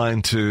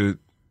inclined to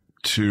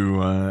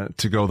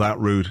go that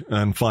route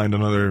and find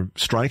another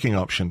striking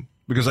option,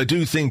 because I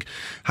do think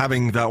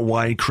having that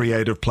wide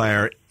creative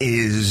player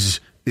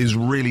is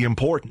really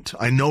important.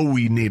 I know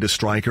we need a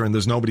striker, and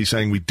there's nobody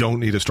saying we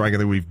don't need a striker,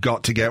 that we've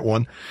got to get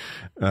one.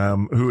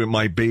 Who it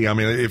might be. I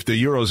mean, if the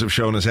Euros have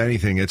shown us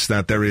anything, it's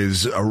that there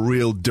is a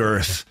real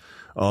dearth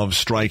of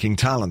striking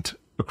talent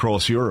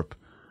across Europe,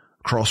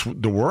 across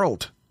the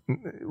world,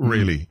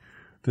 really.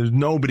 There's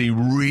nobody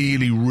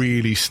really,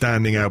 really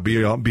standing out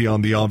beyond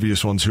the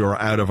obvious ones who are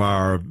out of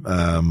our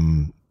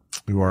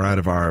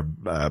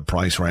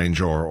price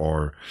range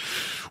or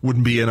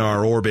wouldn't be in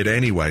our orbit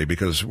anyway,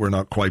 because we're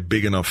not quite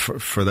big enough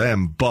for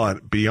them.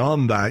 But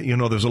beyond that,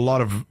 there's a lot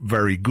of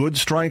very good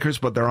strikers,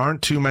 but there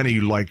aren't too many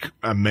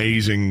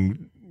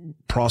amazing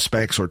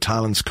prospects or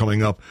talents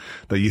coming up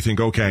that you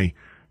think, okay,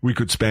 we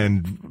could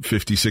spend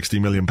 50, 60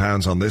 million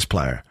pounds on this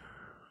player.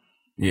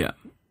 Yeah.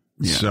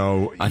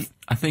 So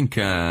I think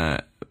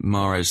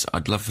Mahrez,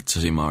 I'd love to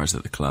see Mahrez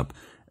at the club,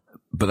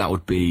 but that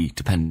would be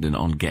dependent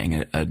on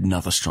getting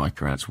another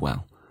striker as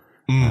well,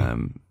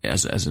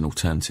 as an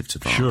alternative to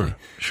Vardy.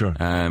 Sure.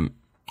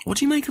 What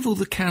do you make of all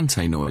the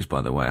Kante noise, by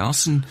the way?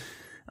 Arsene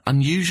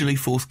unusually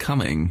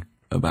forthcoming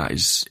about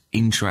his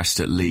interest,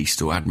 at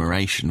least, or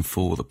admiration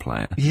for the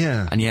player.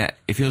 Yeah. And yet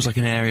it feels like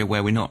an area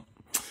where we're not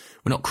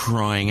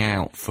crying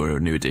out for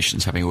new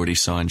additions, having already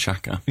signed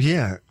Xhaka.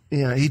 Yeah,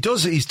 he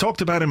does. He's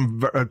talked about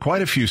him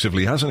quite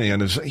effusively, hasn't he?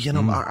 And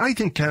I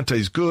think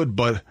Kante's good,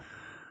 but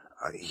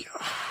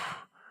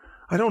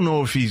I don't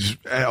know if he's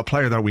a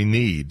player that we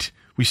need.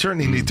 We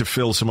certainly need to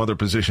fill some other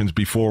positions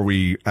before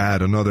we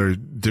add another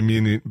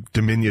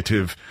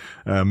diminutive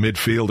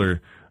midfielder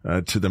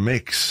to the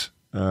mix.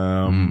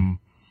 You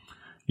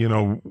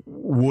know,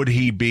 would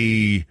he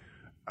be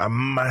a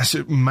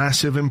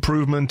massive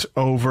improvement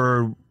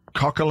over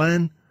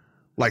Coquelin?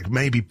 Like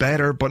maybe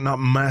better, but not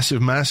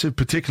massive,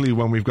 particularly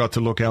when we've got to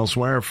look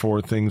elsewhere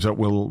for things that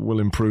will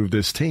improve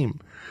this team.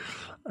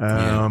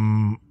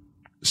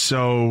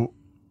 So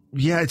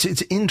yeah,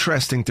 it's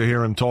interesting to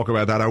hear him talk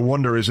about that. I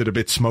wonder, is it a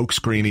bit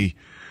smokescreeny,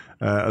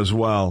 as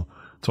well,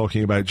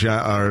 talking about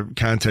or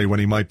Kante when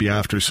he might be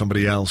after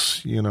somebody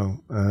else, you know?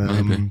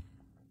 Maybe.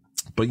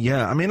 But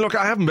yeah, I mean, look,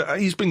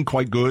 he's been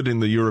quite good in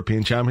the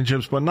European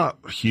Championships, but not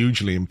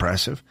hugely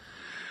impressive.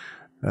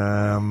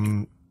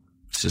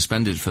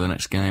 Suspended for the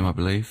next game, I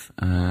believe.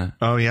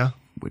 Oh yeah?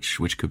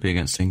 Which could be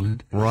against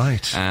England.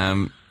 Right.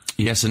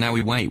 So now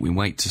we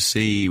wait to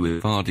see,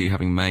 with Vardy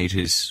having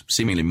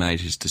seemingly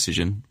made his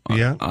decision.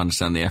 Yeah. I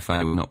understand the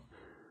FA were not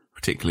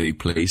particularly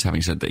pleased,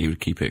 having said that he would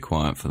keep it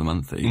quiet for the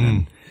month that he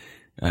then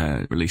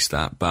released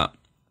that. But,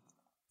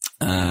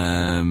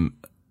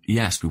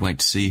 yes, we wait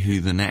to see who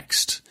the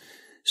next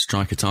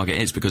striker target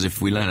is, because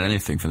if we learn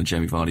anything from the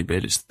Jamie Vardy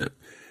bid, it's that,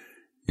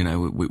 you know,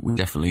 we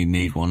definitely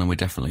need one, and we're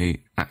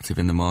definitely active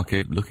in the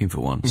market looking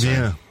for one. So.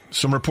 Yeah.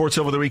 Some reports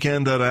over the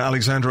weekend that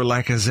Alexandre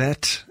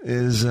Lacazette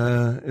is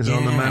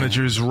on the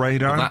manager's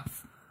radar. Well, that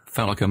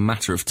felt like a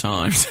matter of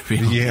time, to be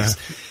honest.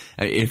 Yeah.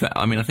 I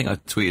think I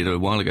tweeted a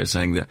while ago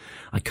saying that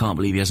I can't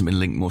believe he hasn't been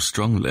linked more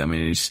strongly. I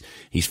mean,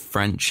 he's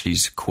French,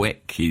 he's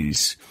quick,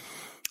 he's,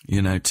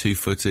 you know,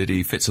 2-footed.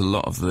 He fits a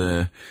lot of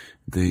the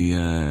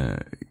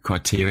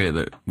criteria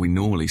that we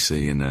normally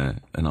see in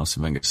an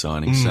Arsene Wenger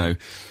signing. So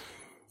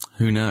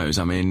who knows?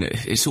 I mean,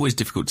 it's always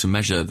difficult to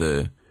measure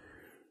the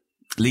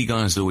Ligue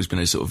 1 has always been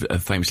a sort of a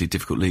famously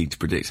difficult league to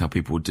predict how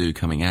people will do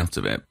coming out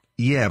of it.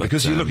 Yeah, but,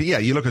 because you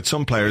look at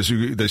some players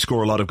who they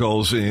score a lot of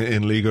goals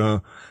in Ligue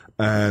 1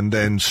 and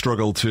then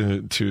struggle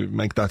to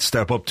make that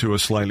step up to a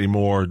slightly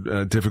more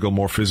difficult,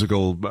 more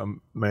physical,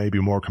 maybe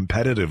more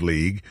competitive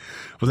league.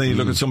 But then you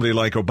look at somebody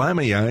like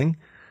Aubameyang.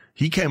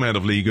 He came out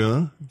of Ligue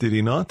 1, did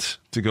he not?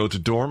 To go to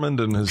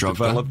Dortmund and has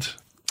developed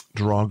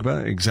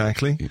Drogba,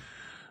 exactly. Yeah.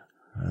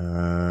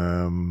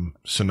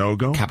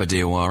 Sonogo,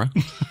 Kabadiawara,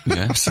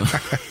 yes.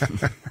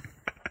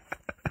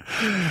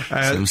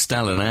 Some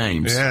stellar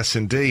names. Yes,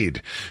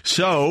 indeed.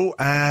 So,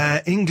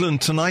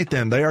 England tonight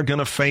then, they are going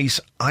to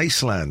face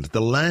Iceland,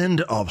 the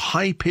land of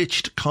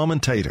high-pitched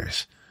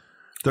commentators.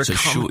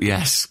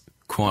 Yes,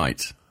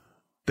 quite.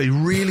 They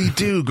really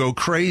do go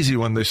crazy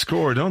when they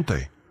score, don't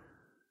they?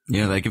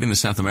 Yeah, they're giving the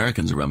South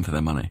Americans a run for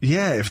their money.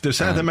 Yeah, if the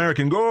South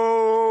American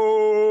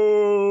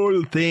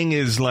goal thing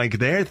is like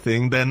their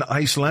thing, then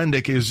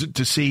Icelandic is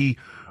to see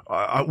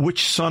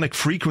which sonic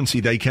frequency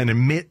they can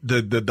emit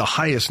the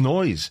highest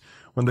noise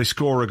when they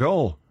score a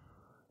goal.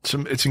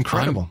 It's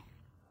incredible.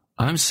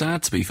 I'm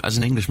sad to be, as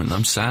an Englishman,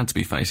 I'm sad to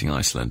be facing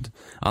Iceland.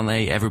 Aren't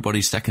they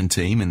everybody's second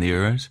team in the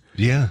Euros?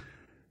 Yeah.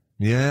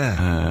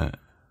 Yeah.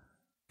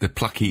 The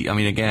plucky, I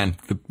mean, again,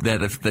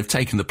 they've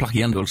taken the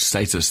plucky underdog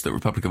status that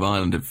Republic of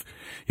Ireland have,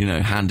 you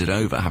know, handed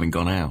over, having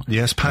gone out.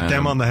 Yes, pat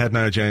them on the head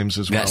now, James,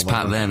 as well. Let's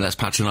pat them. Let's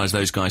patronise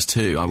those guys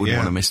too. I wouldn't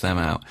want to miss them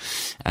out.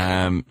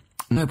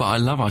 No, but I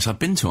love Iceland. I've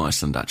been to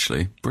Iceland,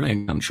 actually.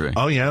 Brilliant country.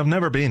 Oh, yeah, I've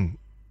never been.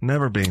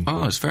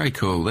 Oh, it's very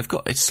cool.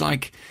 It's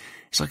like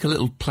a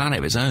little planet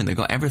of its own. They've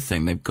got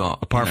everything. They've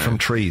got, apart from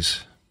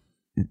trees.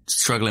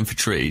 Struggling for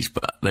trees,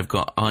 but they've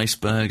got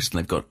icebergs and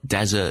they've got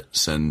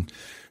deserts and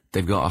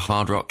they've got a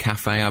Hard Rock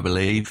Cafe, I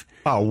believe.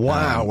 Oh,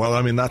 wow. Well,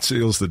 I mean, that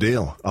seals the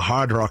deal. A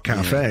Hard Rock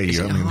Cafe. Is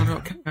it a Hard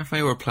Rock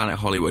Cafe or a Planet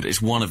Hollywood?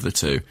 It's one of the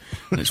two.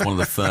 And it's one of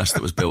the first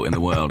that was built in the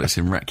world. It's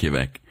in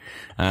Reykjavik.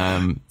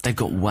 They've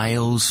got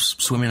whales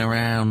swimming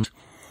around.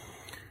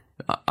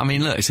 I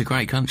mean, look, it's a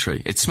great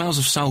country. It smells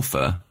of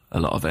sulphur, a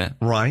lot of it.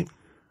 Right.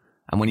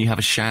 And when you have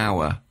a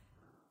shower,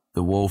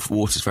 the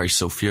water's very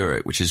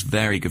sulphuric, which is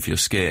very good for your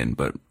skin,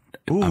 but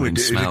it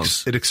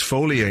smells. It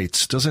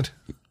exfoliates, does it?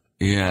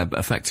 Yeah,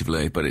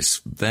 effectively, but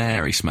it's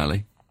very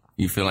smelly.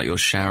 You feel like you're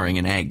showering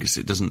in eggs.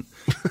 It doesn't,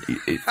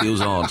 it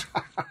feels odd.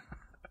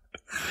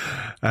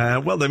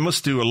 Well, they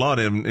must do a lot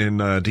in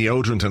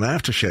deodorant and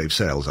aftershave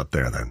sales up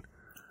there then.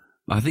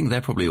 I think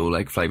they're probably all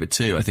egg flavoured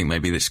too. I think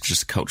maybe it's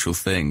just a cultural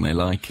thing. They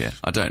like it.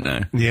 I don't know.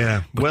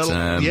 Yeah. But,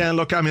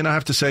 look, I mean, I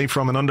have to say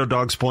from an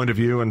underdog's point of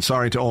view, and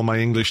sorry to all my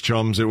English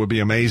chums, it would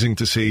be amazing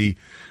to see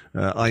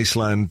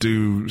Iceland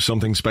do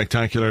something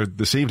spectacular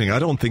this evening. I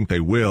don't think they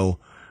will.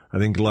 I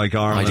think like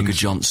Ireland, Heidegger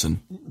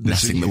Johnson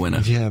netting the winner.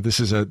 Yeah, this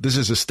is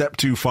a step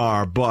too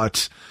far,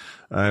 but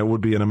it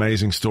would be an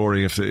amazing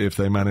story if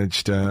they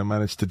managed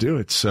to do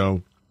it.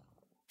 So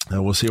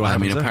we'll see what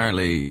happens. I mean,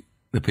 apparently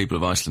the people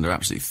of Iceland are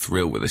absolutely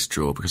thrilled with this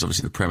draw because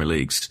obviously the Premier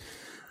League's,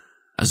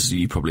 as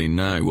you probably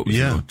know,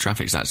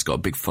 traffic stats got a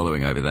big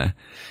following over there.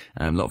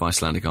 A lot of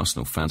Icelandic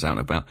Arsenal fans out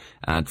and about,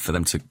 and for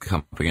them to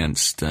come up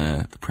against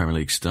the Premier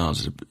League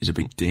stars is a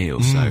big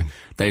deal. So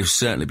they'll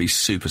certainly be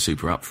super,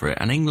 super up for it.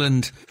 And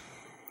England,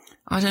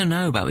 I don't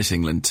know about this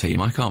England team.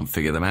 I can't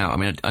figure them out. I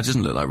mean, it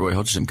doesn't look like Roy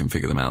Hodgson can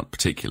figure them out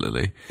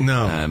particularly.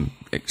 No.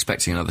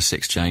 Expecting another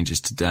 6 changes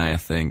today, I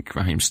think.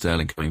 Raheem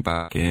Sterling coming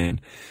back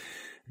in.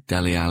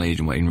 Dele Alli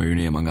and Wayne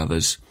Rooney, among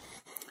others.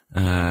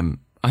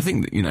 I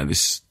think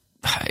that,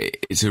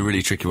 it's a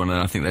really tricky one,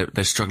 and I think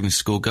they're struggling to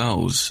score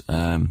goals.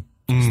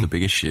 It's the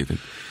big issue. They're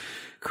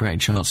creating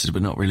chances,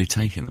 but not really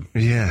taking them.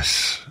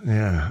 Yes,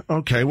 yeah.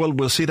 Okay, well,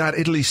 we'll see that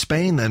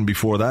Italy-Spain then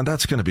before that.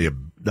 That's going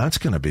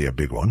to be a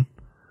big one.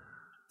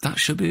 That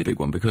should be a big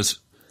one, because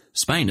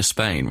Spain are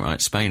Spain,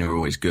 right? Spain are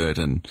always good,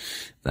 and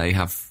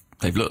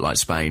they've looked like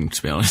Spain,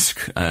 to be honest,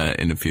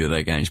 in a few of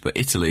their games. But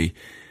Italy,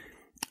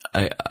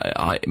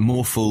 I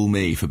more fool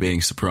me for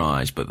being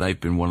surprised, but they've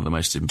been one of the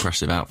most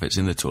impressive outfits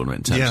in the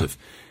tournament in terms of,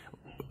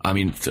 I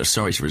mean,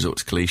 sorry to resort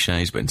to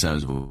cliches, but in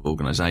terms of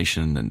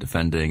organisation and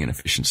defending and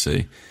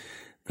efficiency,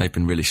 they've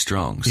been really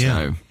strong.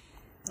 So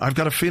I've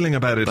got a feeling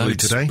about Italy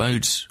today.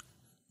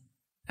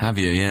 Have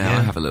you? Yeah,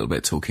 I have a little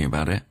bit talking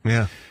about it.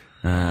 Yeah.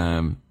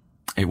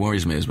 It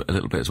worries me a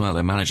little bit as well.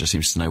 Their manager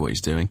seems to know what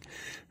he's doing.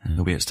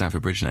 He'll be at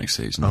Stamford Bridge next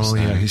season. Oh,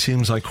 yeah. He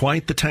seems like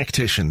quite the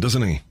tactician,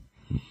 doesn't he?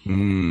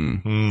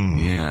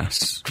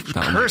 Yes.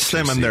 Curse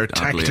them and their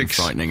tactics. And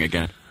frightening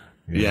again.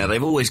 Yeah,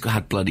 they've always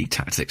had bloody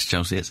tactics,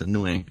 Chelsea. It's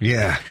annoying.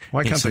 Yeah.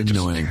 Why can't they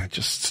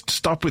just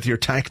stop with your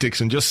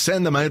tactics and just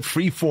send them out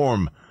free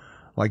form?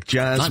 Like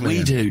Jazz. Like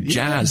we do.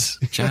 Jazz.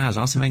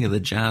 Arsene Wenger, the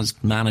Jazz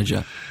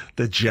manager.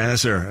 The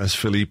Jazzer, as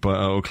Philippe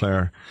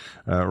Auclair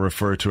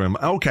referred to him.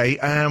 Okay,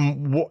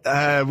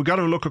 we've got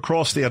to look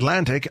across the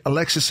Atlantic.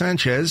 Alexis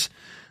Sanchez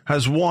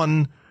has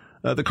won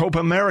the Copa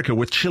America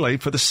with Chile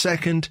for the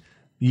second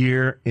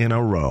year in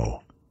a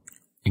row.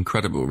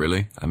 Incredible,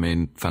 really. I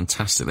mean,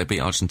 fantastic. They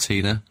beat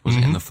Argentina, was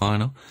it, in the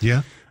final?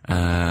 Yeah.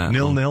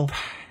 0-0.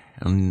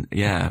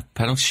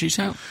 Penalty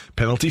shootout?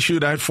 Penalty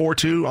shootout,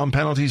 4-2 on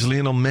penalties.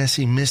 Lionel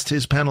Messi missed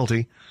his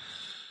penalty.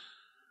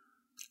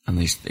 And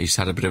he's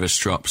had a bit of a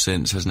strop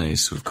since, hasn't he?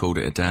 He's sort of called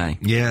it a day.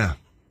 Yeah.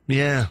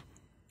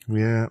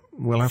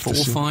 We'll have to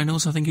see. 4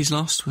 finals, I think he's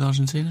lost with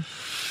Argentina.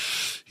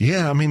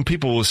 Yeah, I mean,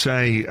 people will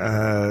say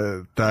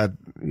that,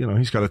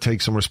 he's got to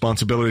take some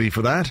responsibility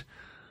for that.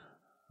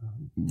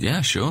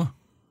 Yeah, sure.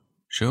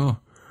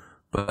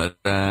 But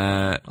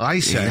I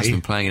say he has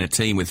been playing in a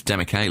team with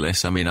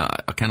Demichelis. I mean, I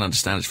can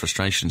understand his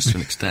frustrations to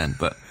an extent,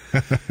 but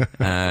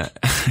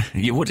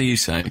what do you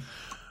say?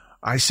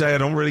 I say I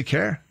don't really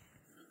care.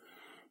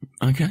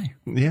 Okay.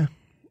 Yeah.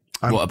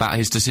 What about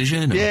his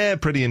decision? Or? Yeah,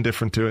 pretty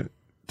indifferent to it,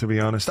 to be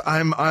honest.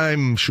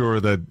 I'm sure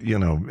that,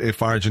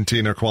 if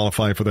Argentina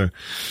qualify for the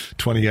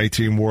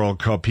 2018 World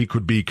Cup, he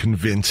could be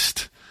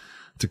convinced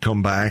to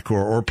come back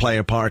or play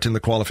a part in the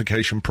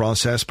qualification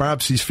process.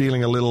 Perhaps he's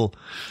feeling a little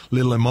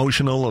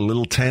emotional, a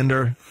little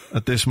tender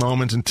at this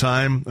moment in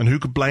time. And who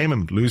could blame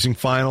him? Losing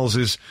finals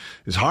is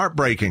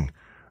heartbreaking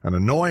and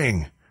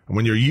annoying. And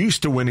when you're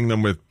used to winning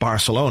them with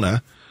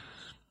Barcelona,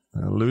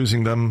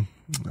 losing them,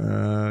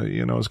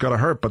 it's got to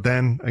hurt. But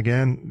then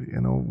again,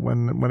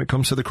 when it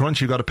comes to the crunch,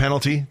 you got a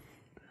penalty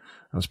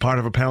as part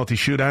of a penalty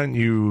shootout, and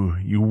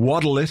you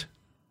waddle it,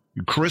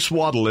 you Chris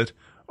Waddle it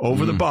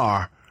over the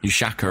bar. You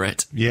Shaka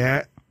it.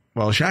 Yeah.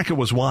 Well, Shaka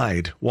was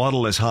wide.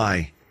 Waddle is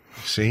high.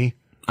 See?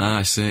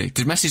 I see.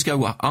 Did Messi's go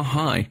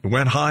high? It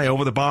went high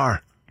over the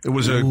bar. It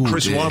was a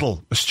Chris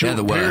Waddle, a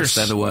Stuart Pearce.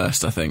 They're the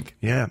worst, I think.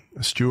 Yeah,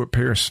 a Stuart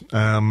Pearce.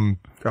 Brian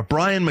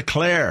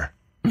McClare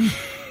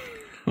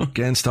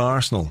against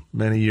Arsenal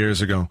many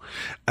years ago.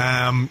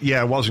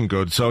 It wasn't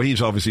good. So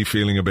he's obviously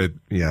feeling a bit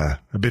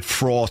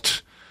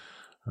fraught.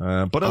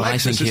 But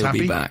Alexis is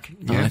happy. Be back.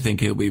 Yeah. I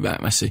think he'll be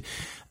back, Messi.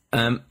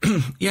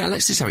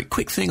 Alexis, Harry,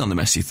 quick thing on the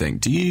Messi thing.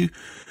 Do you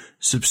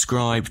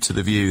subscribe to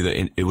the view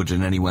that it would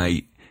in any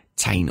way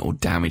taint or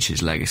damage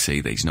his legacy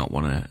that he's not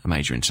won a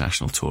major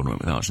international tournament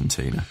with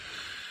Argentina?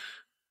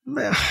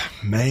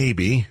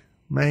 Maybe.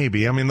 I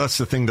mean, that's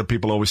the thing that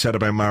people always said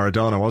about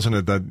Maradona, wasn't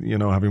it? That,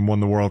 having won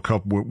the World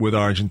Cup with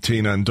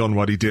Argentina and done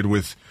what he did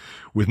with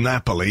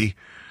Napoli,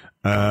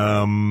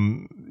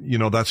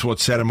 that's what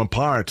set him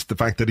apart. The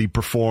fact that he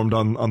performed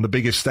on the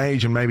biggest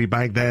stage, and maybe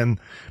back then,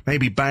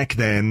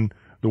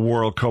 the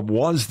World Cup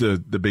was the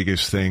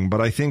biggest thing.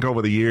 But I think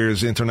over the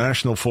years,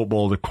 international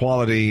football, the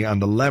quality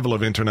and the level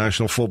of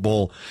international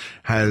football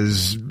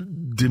has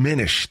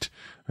diminished,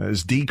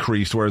 has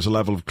decreased, whereas the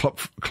level of club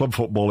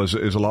football is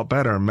a lot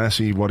better.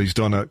 Messi, what he's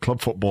done at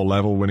club football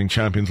level, winning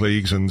Champions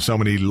Leagues and so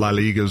many La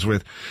Ligas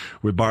with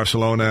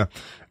Barcelona.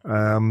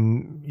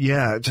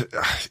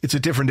 It's a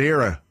different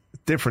era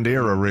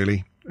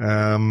really.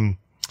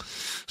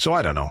 So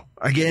I don't know.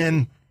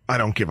 Again, I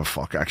don't give a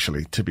fuck,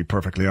 actually, to be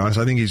perfectly honest.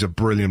 I think he's a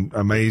brilliant,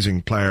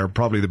 amazing player,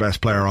 probably the best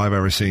player I've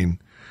ever seen.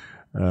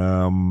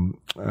 And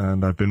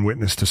I've been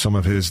witness to some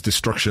of his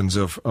destructions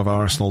of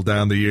Arsenal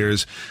down the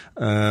years.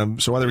 So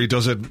whether he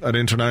does it at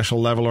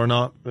international level or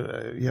not,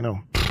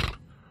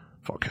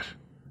 fuck it.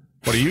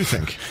 What do you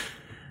think?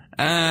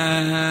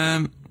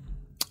 I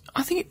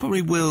think it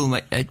probably will.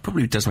 It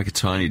probably does make a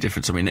tiny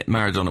difference. I mean, what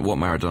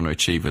Maradona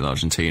achieved with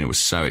Argentina was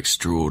so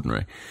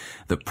extraordinary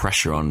that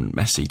pressure on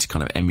Messi to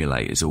kind of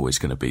emulate is always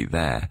going to be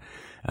there.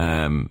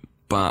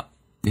 But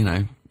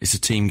it's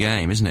a team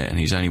game, isn't it? And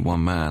he's only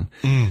one man.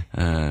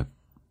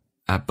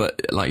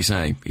 But like you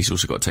say, he's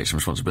also got to take some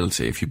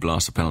responsibility. If you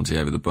blast a penalty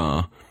over the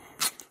bar,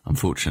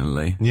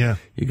 unfortunately, you're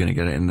going to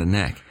get it in the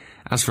neck.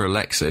 As for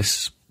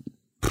Alexis,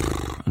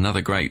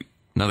 Another great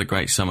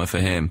summer for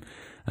him.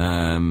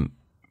 Am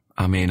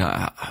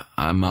I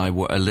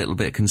a little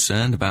bit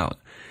concerned about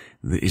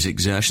his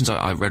exertions?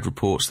 I read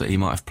reports that he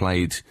might have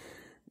played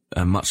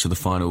much of the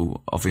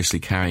final, obviously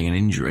carrying an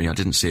injury. I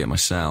didn't see it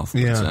myself,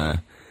 but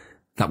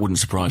that wouldn't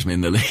surprise me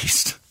in the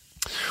least.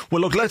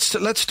 Well, look,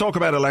 let's talk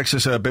about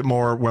Alexis a bit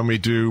more when we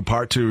do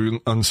part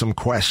 2 on some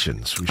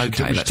questions. We should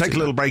take a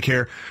little break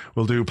here.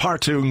 We'll do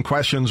part 2 and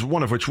questions,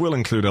 one of which will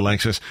include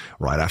Alexis,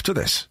 right after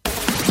this.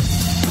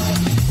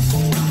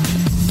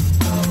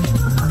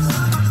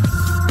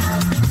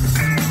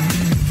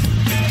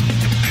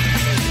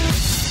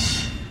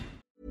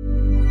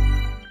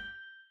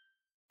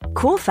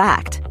 Cool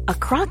fact, a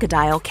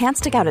crocodile can't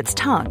stick out its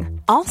tongue.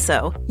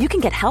 Also, you can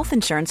get health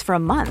insurance for a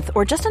month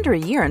or just under a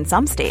year in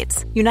some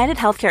states. United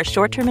Healthcare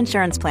short-term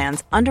insurance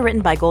plans,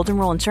 underwritten by Golden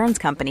Rule Insurance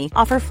Company,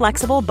 offer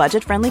flexible,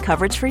 budget-friendly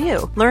coverage for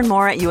you. Learn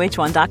more at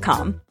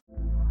uh1.com.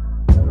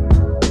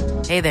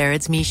 Hey there,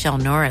 it's Michelle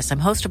Norris. I'm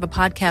host of a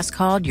podcast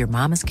called Your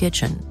Mama's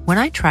Kitchen. When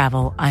I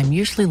travel, I'm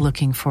usually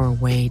looking for a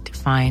way to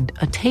find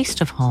a taste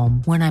of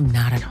home when I'm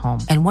not at home.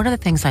 And one of the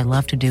things I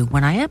love to do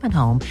when I am at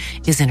home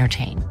is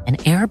entertain. And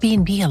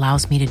Airbnb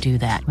allows me to do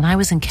that. When I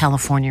was in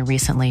California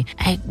recently,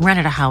 I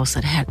rented a house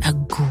that had a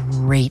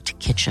great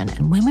kitchen.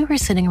 And when we were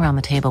sitting around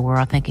the table, we were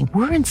all thinking,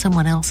 we're in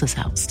someone else's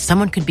house.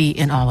 Someone could be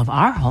in all of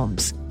our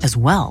homes as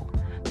well.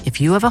 If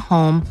you have a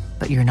home,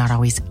 but you're not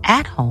always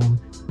at home,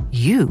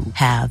 you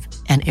have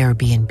an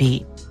Airbnb.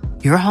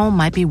 Your home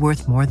might be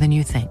worth more than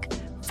you think.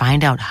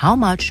 Find out how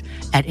much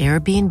at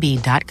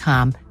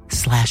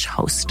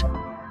airbnb.com/host.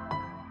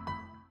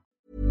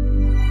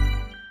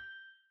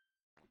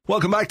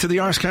 Welcome back to the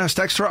Arscast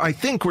Extra. I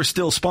think we're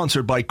still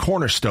sponsored by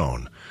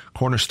Cornerstone.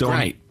 Cornerstone.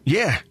 Right.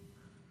 Yeah.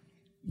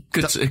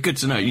 Good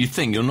to know. You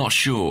think, you're not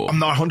sure. I'm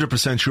not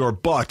 100% sure,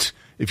 but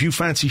if you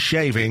fancy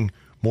shaving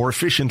more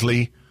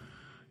efficiently,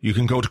 you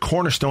can go to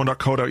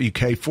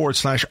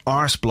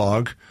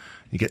cornerstone.co.uk/arseblog.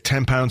 You get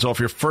 £10 off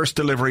your first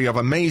delivery of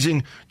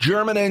amazing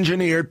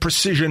German-engineered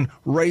precision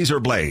razor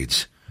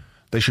blades.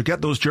 They should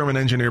get those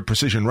German-engineered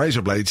precision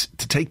razor blades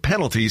to take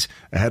penalties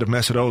ahead of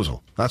Mesut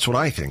Ozil. That's what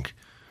I think.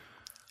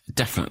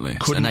 Definitely.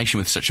 It's a nation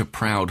with such a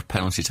proud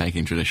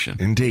penalty-taking tradition.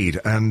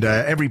 Indeed. And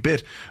every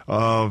bit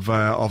of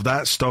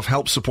that stuff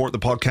helps support the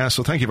podcast,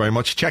 so thank you very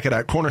much. Check it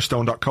out,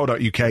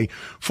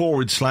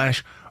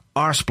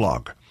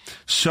 cornerstone.co.uk/arseblog.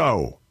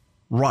 So,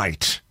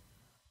 right.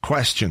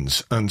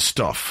 Questions and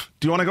stuff.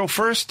 Do you want to go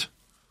first?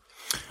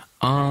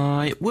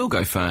 I will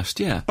go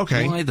first, yeah.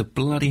 Okay. Why the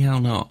bloody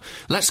hell not?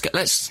 Let's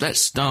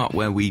start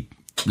where we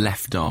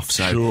left off.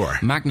 So, sure.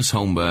 Magnus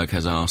Holmberg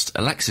has asked,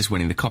 Alexis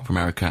winning the Copa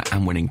America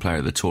and winning player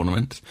of the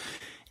tournament,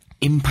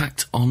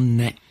 impact on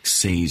next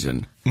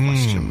season?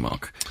 Question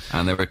mark.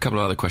 And there were a couple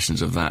of other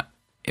questions of that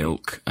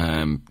ilk.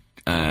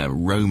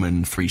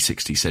 Roman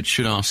 360 said,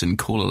 should Arsene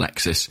call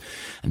Alexis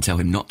and tell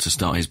him not to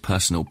start his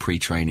personal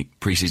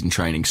pre-season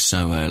training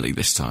so early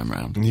this time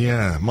round?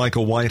 Yeah,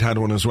 Michael White had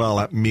one as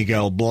well at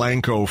Miguel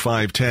Blanco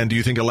 510. Do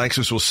you think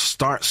Alexis will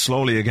start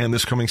slowly again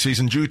this coming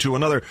season due to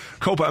another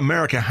Copa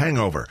America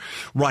hangover?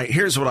 Right,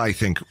 here's what I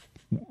think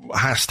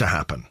has to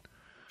happen.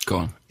 Go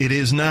on. It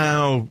is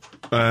now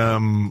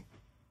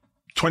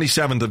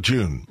 27th of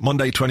June,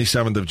 Monday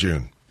 27th of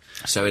June.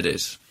 So it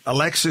is.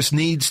 Alexis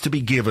needs to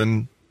be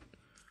given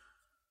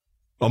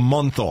a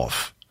month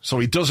off. So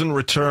he doesn't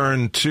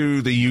return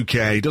to the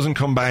UK, he doesn't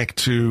come back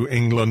to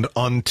England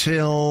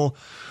until,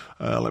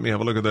 let me have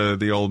a look at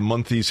the old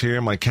monthlies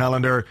here, my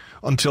calendar,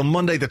 until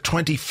Monday the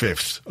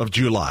 25th of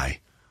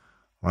July.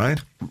 Right?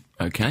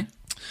 Okay.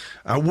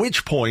 At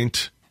which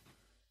point,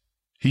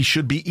 he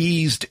should be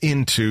eased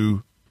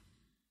into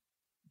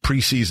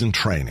pre-season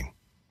training.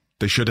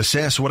 They should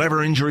assess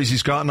whatever injuries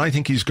he's got, and I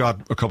think he's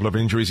got a couple of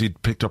injuries. He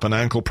picked up an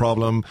ankle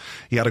problem.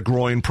 He had a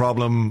groin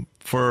problem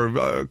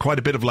for quite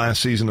a bit of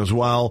last season as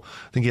well.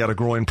 I think he had a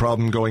groin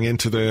problem going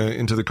into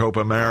the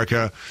Copa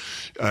America.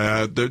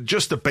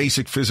 Just the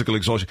basic physical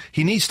exhaustion.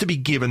 He needs to be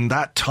given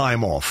that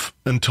time off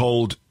and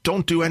told,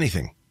 don't do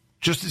anything.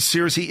 Just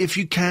seriously, if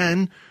you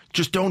can,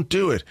 just don't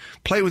do it.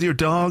 Play with your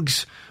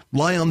dogs.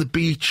 Lie on the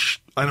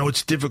beach. I know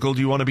it's difficult.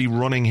 You want to be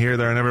running here,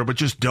 there, and everywhere, but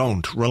just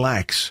don't.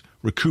 Relax.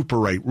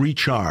 Recuperate,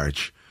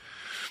 recharge.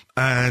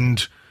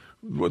 And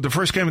the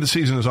first game of the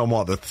season is on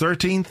what, the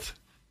 13th?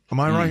 Am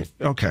I right?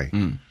 Okay.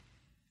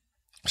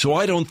 So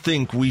I don't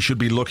think we should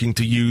be looking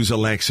to use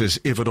Alexis,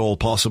 if at all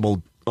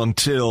possible,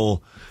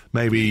 until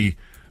maybe,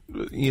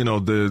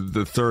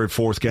 the third,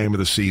 fourth game of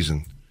the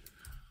season.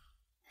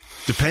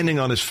 Depending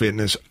on his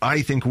fitness,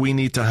 I think we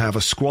need to have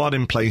a squad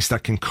in place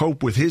that can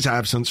cope with his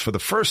absence for the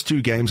first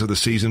two games of the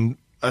season,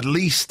 at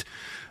least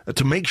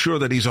to make sure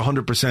that he's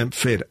 100%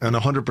 fit and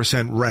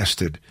 100%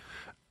 rested.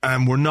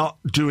 And we're not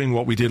doing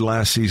what we did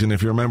last season.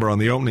 If you remember, on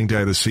the opening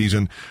day of the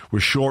season, we're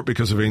short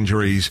because of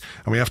injuries,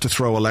 and we have to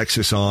throw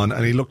Alexis on,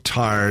 and he looked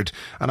tired,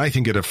 and I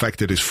think it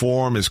affected his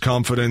form, his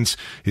confidence,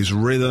 his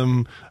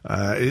rhythm.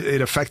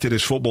 It affected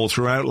his football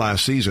throughout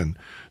last season.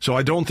 So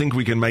I don't think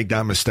we can make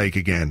that mistake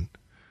again.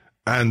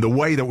 And the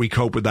way that we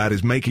cope with that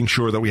is making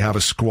sure that we have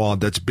a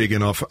squad that's big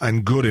enough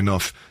and good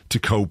enough to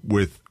cope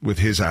with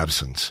his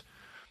absence.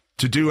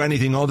 To do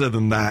anything other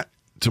than that,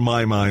 to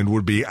my mind,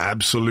 would be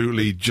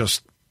absolutely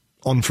just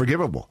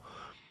unforgivable.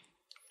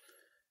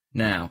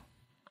 Now,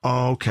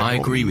 okay, I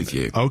agree with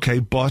you. Okay,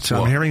 but what?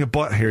 I'm hearing a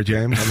but here,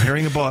 James. I'm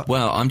hearing a but.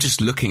 Well, I'm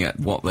just looking at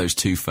what those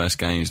 2 first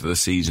games of the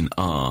season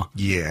are.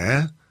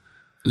 Yeah.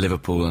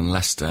 Liverpool and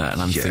Leicester,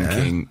 and I'm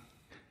thinking...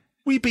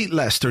 We beat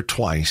Leicester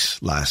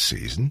twice last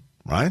season,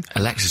 right?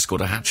 Alexis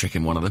scored a hat-trick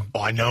in one of them.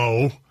 Oh, I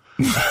know.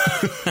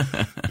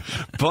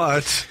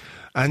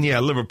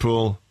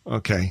 Liverpool,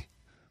 okay.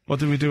 What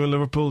did we do in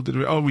Liverpool?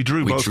 We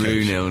drew both games.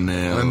 We drew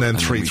 0-0. And then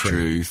 3-3. We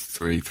drew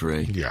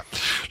 3-3. Yeah.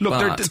 Look,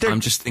 I'm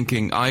just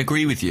thinking, I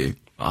agree with you.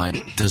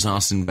 Does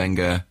Arsene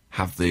Wenger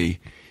have the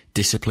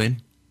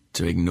discipline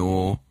to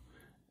ignore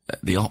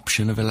the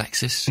option of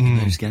Alexis in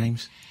those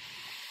games?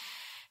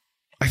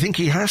 I think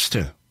he has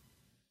to.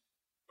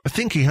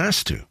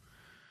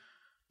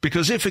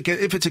 Because if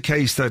it's a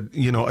case that,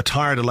 a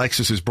tired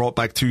Alexis is brought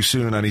back too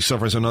soon and he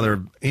suffers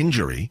another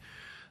injury,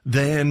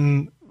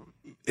 then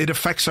it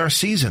affects our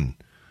season.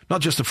 Not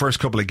just the first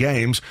couple of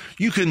games.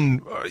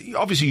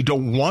 Obviously you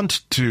don't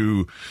want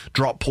to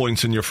drop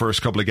points in your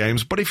first couple of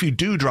games, but if you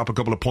do drop a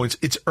couple of points,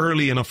 it's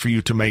early enough for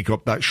you to make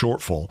up that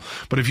shortfall.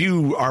 But if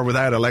you are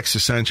without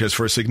Alexis Sanchez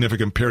for a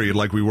significant period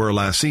like we were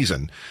last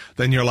season,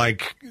 then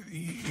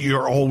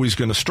you're always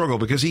going to struggle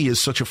because he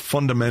is such a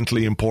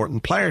fundamentally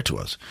important player to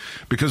us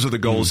because of the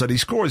goals that he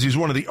scores. He's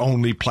one of the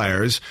only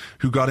players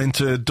who got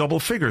into double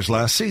figures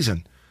last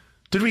season.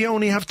 Did we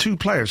only have 2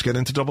 players get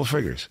into double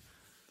figures?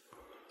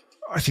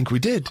 I think we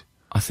did.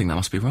 I think that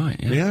must be right,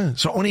 Yeah,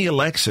 so only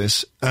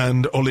Alexis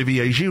and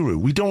Olivier Giroud.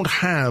 We don't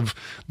have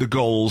the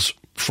goals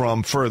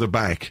from further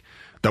back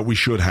that we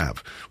should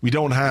have. We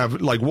don't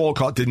have,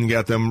 Walcott didn't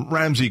get them.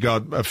 Ramsey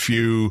got a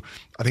few.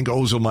 I think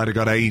Ozil might have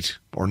got 8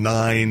 or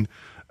 9.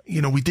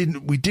 We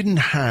didn't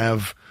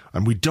have,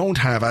 and we don't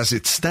have as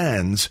it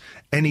stands,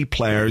 any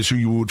players who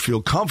you would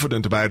feel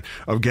confident about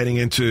of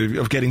getting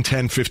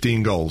 10,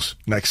 15 goals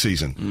next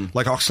season.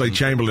 Like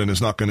Oxlade-Chamberlain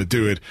is not going to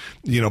do it,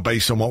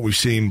 based on what we've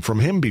seen from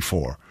him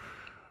before.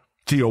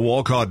 Theo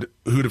Walcott,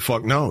 who the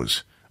fuck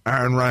knows?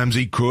 Aaron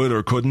Ramsey could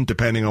or couldn't,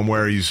 depending on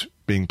where he's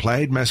being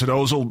played. Mesut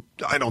Ozil,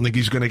 I don't think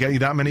he's going to get you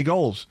that many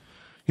goals.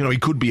 He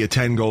could be a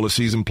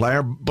 10-goal-a-season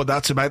player, but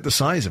that's about the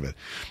size of it.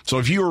 So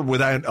if you're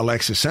without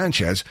Alexis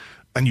Sanchez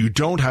and you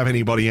don't have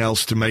anybody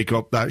else to make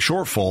up that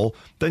shortfall,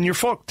 then you're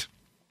fucked.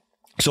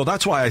 So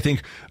that's why I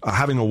think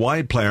having a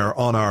wide player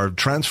on our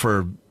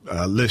transfer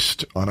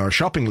list, on our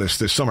shopping list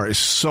this summer is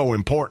so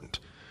important.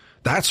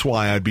 That's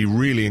why I'd be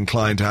really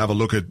inclined to have a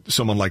look at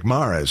someone like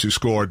Mahrez, who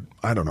scored,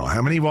 I don't know,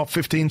 how many,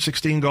 15,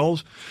 16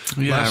 goals last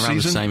season? Yeah, around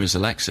the same as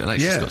Alexis.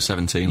 Alexis got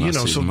 17 last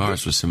season.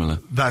 Mahrez was similar.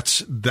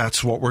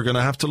 That's what we're going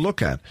to have to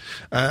look at.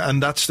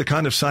 And that's the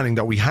kind of signing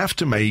that we have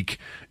to make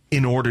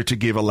in order to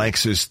give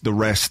Alexis the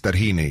rest that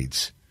he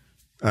needs.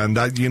 And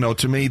that,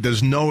 to me,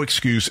 there's no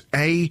excuse,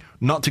 A,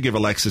 not to give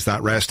Alexis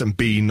that rest, and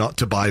B, not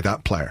to buy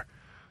that player.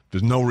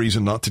 There's no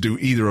reason not to do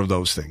either of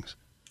those things.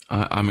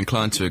 I'm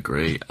inclined to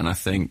agree, and I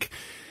think,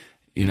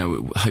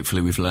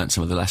 hopefully we've learnt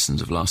some of the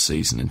lessons of last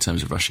season in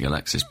terms of rushing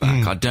Alexis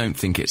back. I don't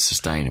think it's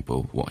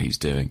sustainable, what he's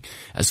doing.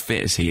 As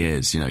fit as he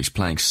is, he's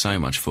playing so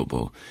much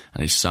football,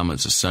 and his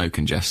summers are so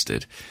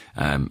congested.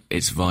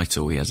 It's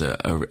vital he has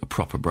a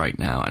proper break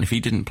now, and if he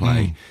didn't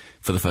play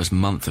for the first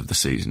month of the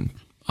season,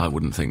 I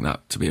wouldn't think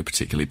that to be a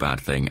particularly bad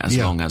thing, as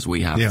long as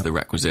we have the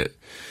requisite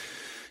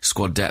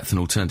squad depth and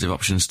alternative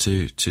options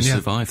to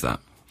survive that.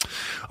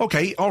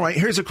 Okay, all right.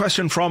 Here's a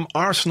question from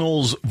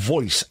Arsenal's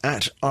Voice,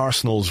 at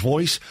Arsenal's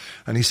Voice.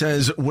 And he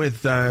says,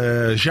 with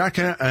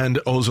Xhaka and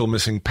Ozil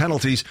missing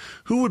penalties,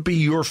 who would be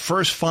your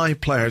first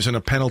 5 players in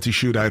a penalty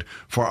shootout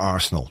for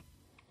Arsenal?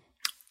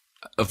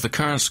 Of the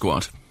current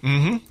squad?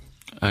 Mm-hmm.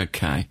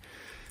 Okay.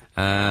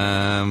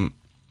 Well,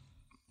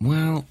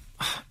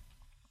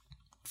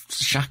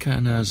 Xhaka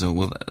and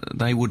Ozil,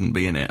 they wouldn't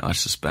be in it, I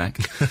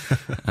suspect. So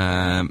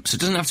it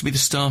doesn't have to be the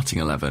starting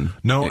 11.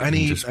 No,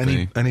 any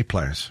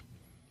players.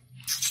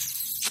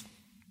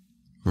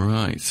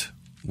 Right.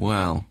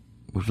 Well,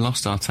 we've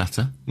lost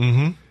Arteta.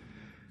 Mm-hmm.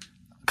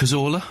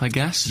 Cazorla, I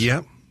guess.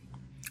 Yeah.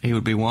 He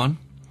would be one.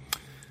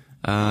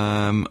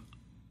 I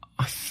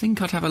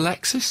think I'd have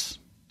Alexis.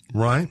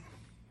 Right.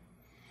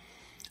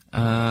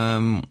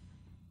 I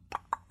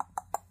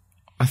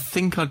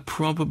think I'd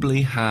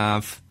probably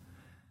have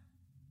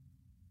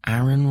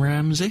Aaron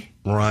Ramsey.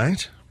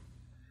 Right.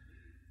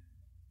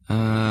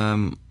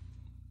 Giroud.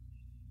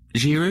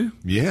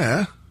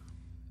 Yeah.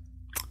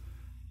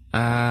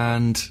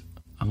 And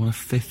I want a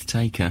 5th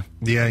taker.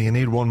 Yeah, you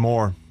need one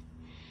more.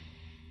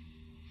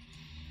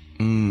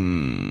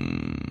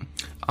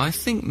 I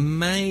think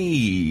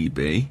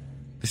maybe,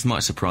 this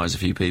might surprise a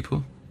few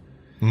people,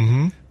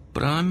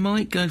 but I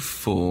might go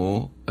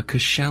for a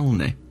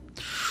Koscielny.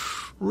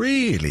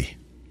 Really?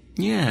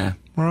 Yeah.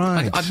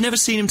 Right. I've never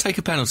seen him take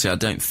a penalty, I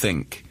don't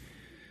think.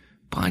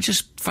 But I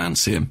just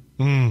fancy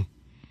him.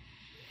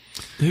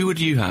 Who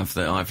would you have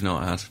that I've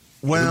not had?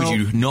 Well, who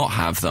would you not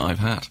have that I've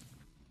had?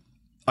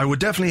 I would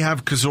definitely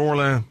have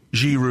Cazorla,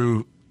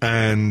 Giroud,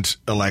 and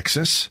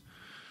Alexis.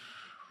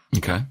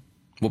 Okay.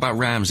 What about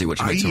Ramsey? What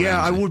do you make to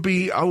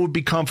Ramsey? I would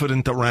be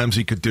confident that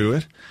Ramsey could do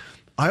it.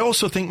 I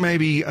also think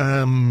maybe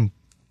Mohamed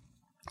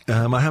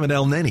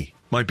El Neni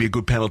might be a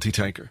good penalty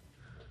taker.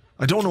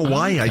 I don't know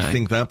why I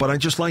think that, but I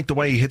just like the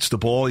way he hits the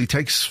ball. He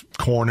takes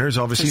corners,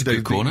 obviously. Takes a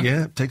good corner.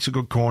 Yeah, takes a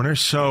good corner.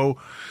 So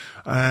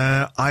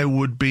I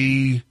would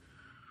be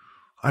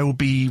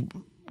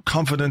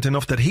confident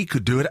enough that he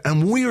could do it.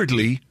 And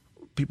weirdly,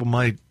 people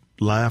might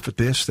laugh at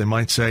this. They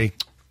might say,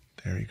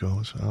 there he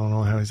goes. I don't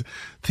know how he's...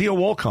 Theo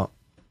Walcott.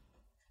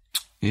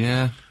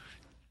 Yeah.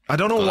 I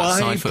don't know why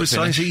Finish.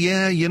 precisely.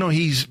 Yeah,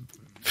 he's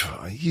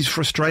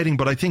frustrating,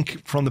 but I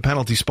think from the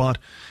penalty spot,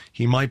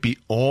 he might be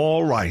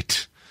all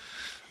right.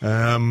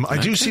 I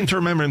do seem to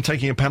remember him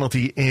taking a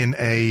penalty in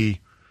a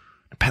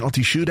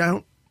penalty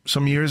shootout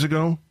some years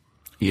ago.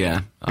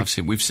 Yeah,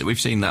 we've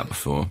seen that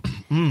before.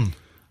 And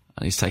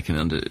he's taken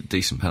under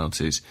decent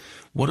penalties.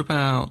 What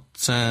about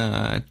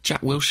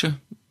Jack Wilshere?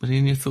 Was he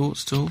in your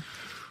thoughts at all?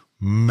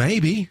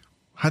 Maybe.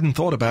 Hadn't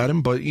thought about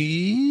him, but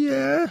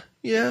yeah.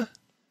 But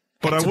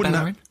Hector I wouldn't.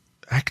 Bellerin?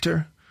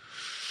 Hector.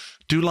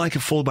 Do like a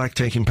fullback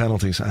taking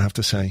penalties, I have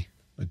to say.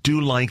 I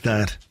do like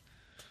that.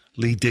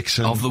 Lee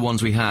Dixon. Of the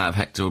ones we have,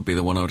 Hector would be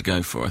the one I would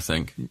go for, I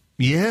think.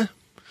 Yeah.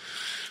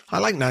 I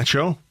like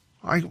Nacho.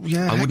 I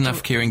wouldn't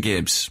have Kieran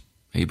Gibbs.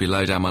 He'd be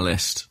low down my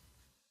list.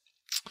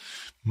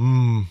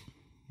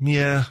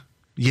 Yeah.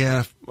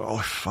 Oh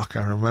fuck!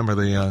 I remember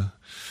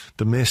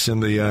the miss in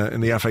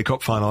the FA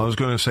Cup final. I was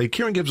going to say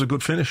Kieran Gibbs is a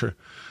good finisher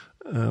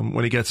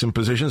when he gets in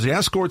positions. He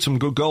has scored some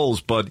good goals,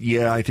 but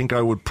yeah, I think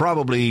I would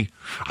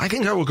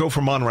go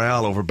for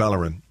Monreal over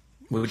Bellerin.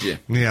 Would you?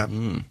 Yeah.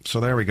 So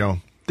there we go.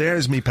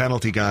 There's me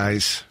penalty,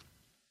 guys.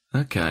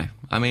 Okay.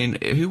 I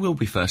mean, who will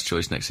be first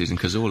choice next season?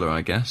 Cazorla,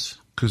 I guess.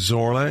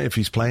 Cazorla, if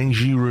he's playing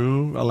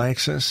Giroud,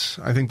 Alexis.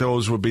 I think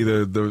those would be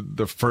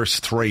the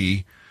first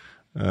three.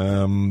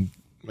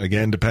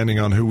 Again, depending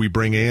on who we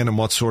bring in and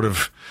what sort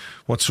of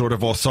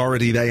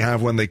authority they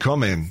have when they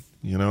come in.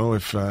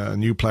 If a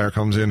new player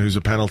comes in who's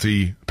a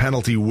penalty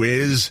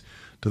whiz,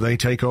 do they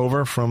take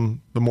over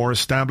from the more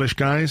established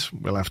guys?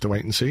 We'll have to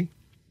wait and see.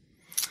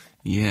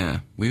 Yeah,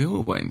 we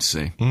will wait and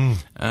see.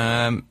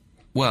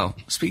 Well,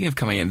 speaking of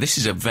coming in, this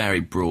is a very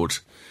broad...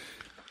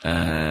 oh,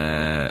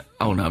 no,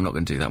 I'm not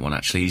going to do that one,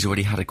 actually. He's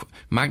already had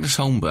Magnus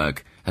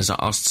Holmberg has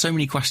asked so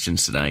many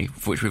questions today,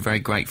 for which we're very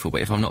grateful,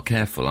 but if I'm not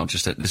careful,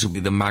 this will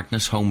be the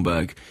Magnus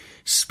Holmberg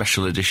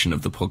special edition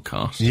of the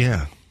podcast.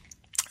 Yeah.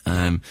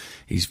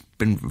 He's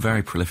been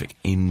very prolific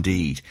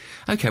indeed.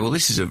 Okay, well,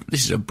 this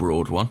is a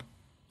broad one.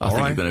 I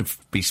think you're going to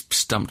be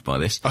stumped by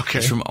this. Okay.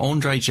 It's from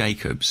Andre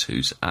Jacobs,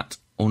 who's at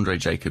Andre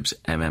Jacobs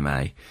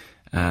MMA.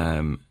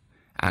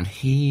 And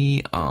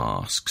he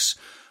asks,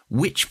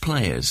 which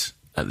players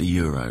at the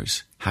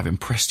Euros have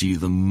impressed you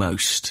the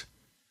most?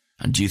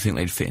 And do you think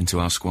they'd fit into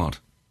our squad?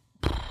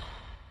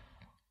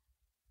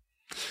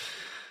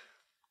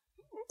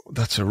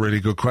 That's a really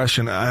good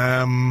question.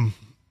 Griezmann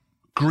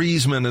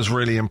has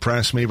really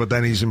impressed me, but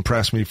then he's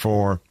impressed me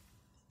for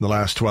the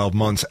last 12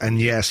 months. And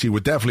yes, he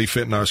would definitely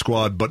fit in our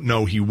squad, but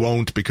no, he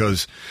won't,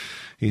 because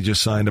he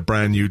just signed a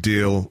brand new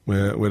deal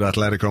with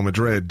Atletico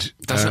Madrid.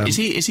 Is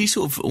he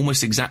sort of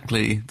almost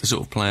exactly the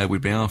sort of player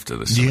we'd be after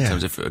in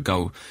terms of a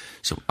goal?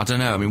 So I don't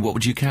know. I mean, what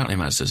would you count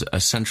him as a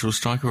central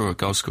striker or a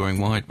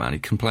goal-scoring wide man? He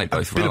can play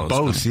both roles. A bit of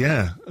both,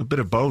 yeah. A bit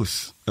of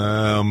both.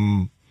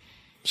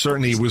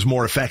 Certainly was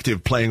more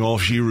effective playing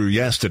off Giroud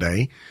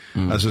yesterday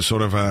as a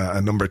sort of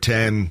a number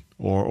 10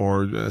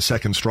 or a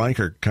second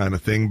striker kind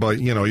of thing. But,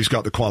 he's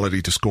got the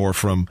quality to score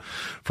from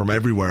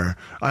everywhere.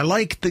 I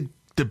like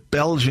the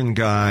Belgian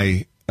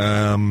guy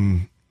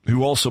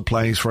who also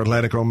plays for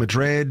Atletico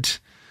Madrid.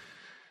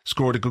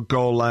 Scored a good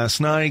goal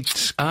last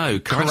night. Oh,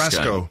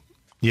 Carrasco.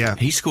 Yeah.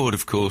 He scored,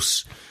 of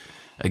course,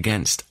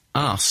 against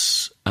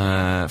us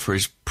for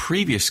his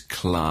previous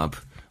club.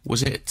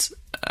 Was it...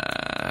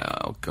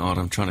 oh, God,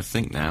 I'm trying to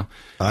think now.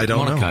 I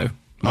don't know. Monaco.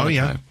 Oh,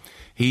 yeah.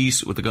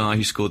 He's with the guy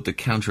who scored the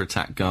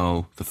counter-attack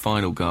goal, the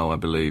final goal, I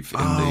believe, in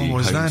the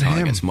home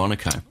tie against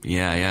Monaco.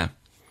 Yeah.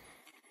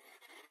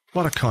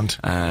 What a cunt.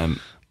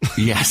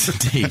 Yes,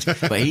 indeed.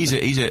 But he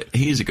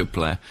is a good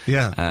player.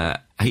 Yeah.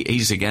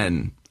 He's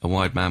again a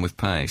wide man with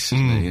pace,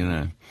 isn't he?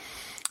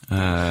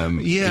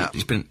 Yeah.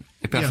 He's been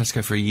at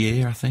Atletico for a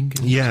year, I think.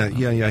 Yeah.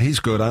 He's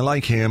good. I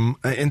like him.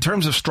 In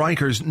terms of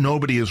strikers,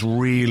 nobody has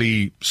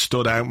really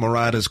stood out.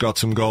 Morata's got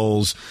some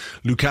goals.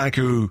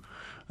 Lukaku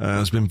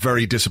has been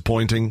very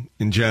disappointing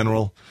in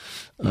general.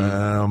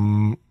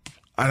 And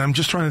I'm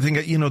just trying to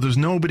think. There's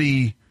no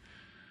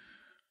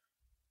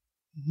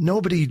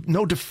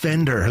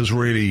defender has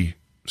really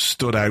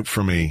stood out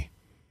for me.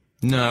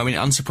 No, I mean,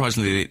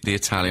 unsurprisingly, the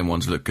Italian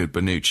ones look good.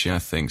 Bonucci, I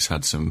think, has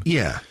had some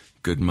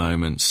good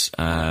moments.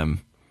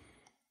 I'm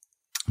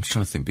just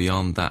trying to think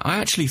beyond that. I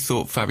actually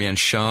thought Fabian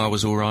Schär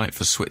was all right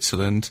for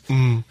Switzerland,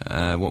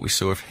 what we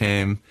saw of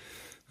him.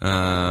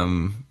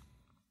 The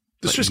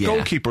Swiss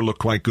goalkeeper looked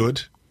quite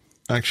good,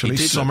 actually.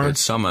 He did look good.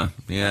 Sommer,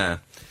 yeah.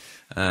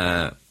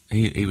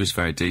 He was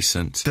very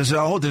decent.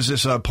 There's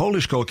this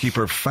Polish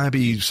goalkeeper,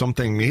 Fabi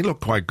something. He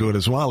looked quite good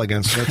as well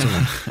against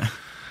Switzerland.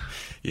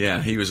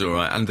 Yeah, he was all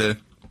right. And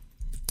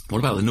what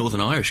about the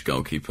Northern Irish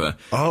goalkeeper?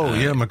 Oh,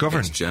 yeah, McGovern.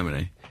 Against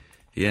Germany.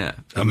 Yeah.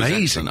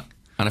 Amazing.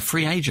 And a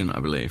free agent, I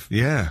believe.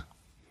 Yeah.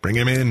 Bring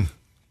him in.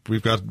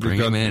 We've got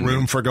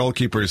room for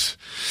goalkeepers.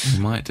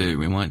 We might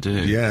do.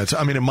 Yeah,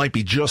 it might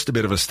be just a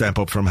bit of a step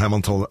up from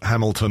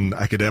Hamilton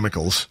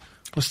Academicals.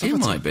 It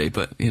might be,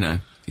 but, you know,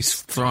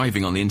 he's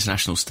thriving on the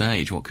international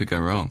stage. What could go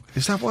wrong?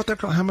 Is that what they're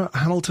called?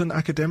 Hamilton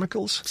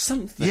Academicals?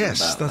 Something.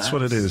 Yes, that's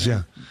what it is,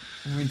 yeah.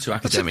 We're into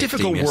That's a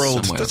difficult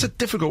word. That's a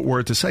difficult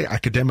word to say.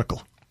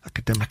 Academicals.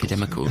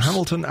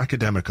 Hamilton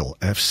Academical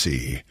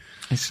FC.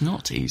 It's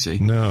not easy.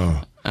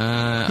 No.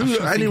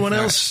 Anyone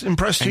else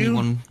impressed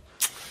you?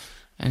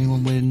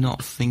 Anyone we're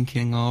not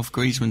thinking of?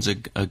 Griezmann's a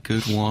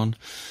good one.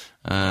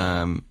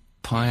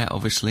 Payet,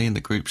 obviously, in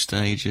the group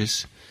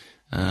stages.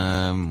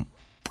 I'm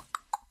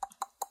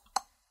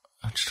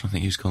just trying to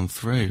think who's gone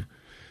through.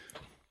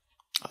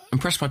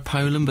 Impressed by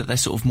Poland, but they're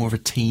sort of more of a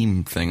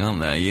team thing,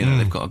 aren't they? You know,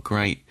 they've got a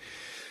great...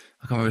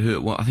 I can't remember who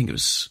it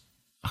was.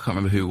 I can't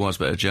remember who it was,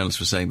 but a journalist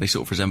was saying they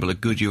sort of resemble a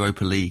good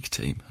Europa League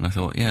team. And I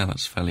thought, yeah,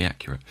 that's fairly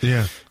accurate.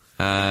 Yeah.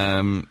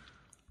 That's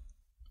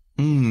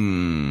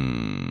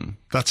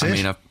it. I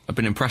mean, I've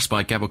been impressed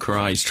by Gabor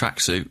Karai's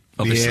tracksuit,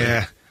 obviously.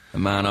 Yeah. A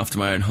man after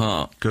my own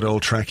heart. Good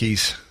old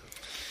trackies.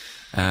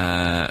 They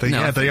are.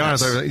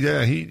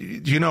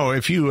 You know,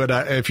 if you had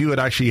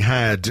actually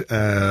had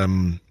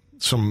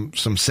some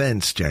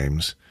sense,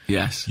 James.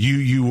 Yes.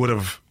 You would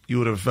have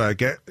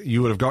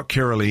got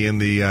Kiraly in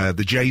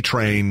the J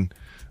Train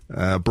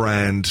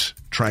brand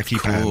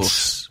tracky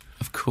pants.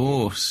 Of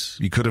course.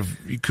 You could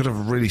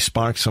have really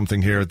sparked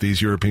something here at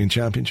these European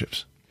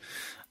Championships.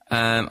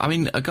 I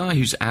mean, a guy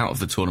who's out of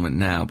the tournament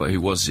now, but who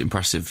was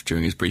impressive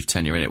during his brief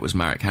tenure in it, was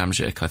Marek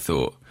Hamsik, I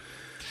thought,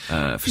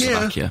 for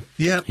Slovakia.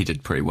 Yeah. He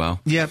did pretty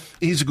well. Yeah,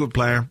 he's a good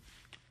player.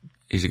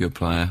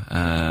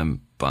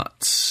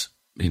 But,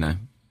 you know,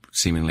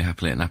 seemingly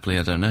happily at Napoli,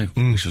 I don't know.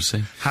 We shall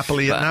see.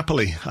 Happily at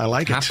Napoli. I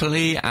like it.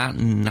 Happily at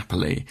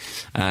Napoli.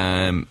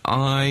 I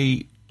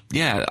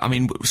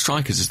mean,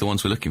 strikers is the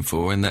ones we're looking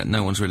for, in that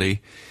no one's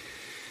really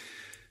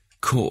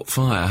caught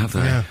fire, have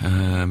they?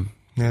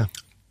 Yeah.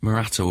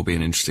 Morata will be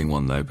an interesting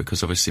one, though,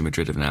 because obviously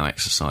Madrid have now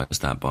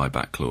exercised that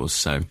buyback clause,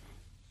 so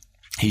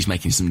he's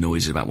making some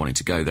noises about wanting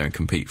to go there and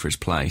compete for his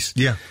place.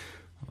 Yeah.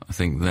 I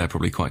think they're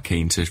probably quite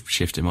keen to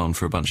shift him on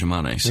for a bunch of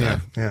money. So.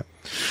 Yeah.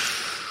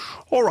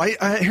 All right,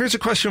 here's a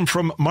question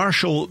from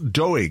Marshall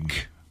Doig.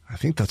 I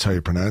think that's how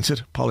you pronounce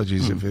it.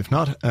 Apologies if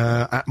not.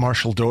 At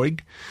Marshall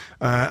Doig.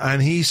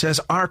 And he says,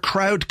 are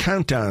crowd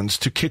countdowns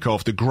to kick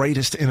off the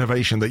greatest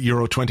innovation that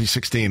Euro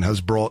 2016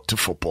 has brought to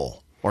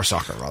football? Or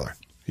soccer, rather.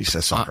 He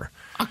says soccer.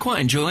 I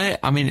quite enjoy it.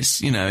 I mean,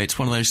 it's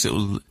one of those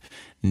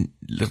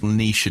little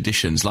niche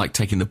additions, like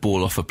taking the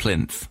ball off a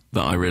plinth,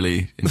 that I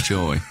really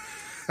enjoy.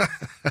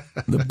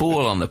 The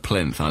ball on the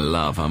plinth I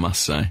love, I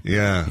must say.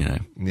 Yeah.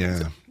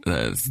 Yeah.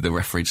 The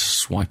referee just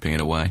swiping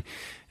it away,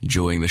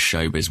 enjoying the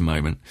showbiz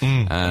moment.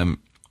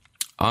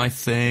 I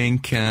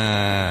think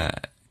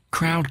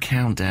crowd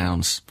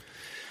countdowns.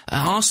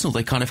 At Arsenal,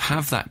 they kind of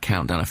have that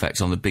countdown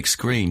effect on the big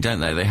screen, don't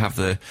they? They have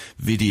the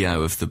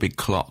video of the big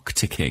clock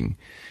ticking.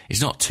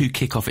 It's not to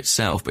kick off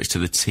itself, but it's to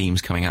the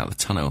teams coming out of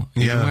the tunnel.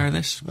 Are you aware of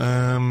this?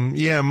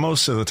 Yeah,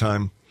 most of the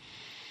time.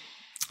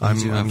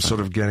 I'm sort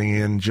of getting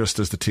in just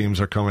as the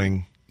teams are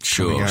coming out.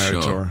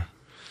 Sure.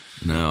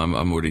 No,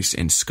 I'm already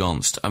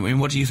ensconced. I mean,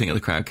 what do you think of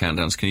the crowd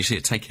countdowns? Can you see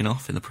it taking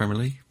off in the Premier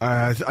League?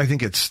 I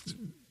think it's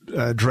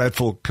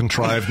dreadful,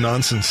 contrived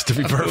nonsense, to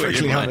be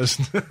perfectly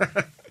honest.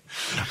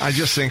 I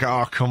just think,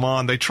 oh, come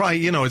on. They try,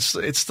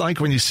 it's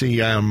like when you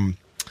see...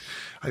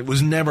 it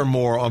was never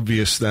more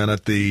obvious than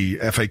at the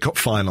FA Cup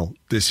final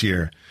this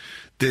year.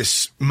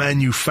 This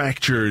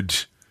manufactured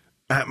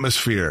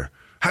atmosphere.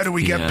 How do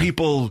we get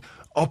people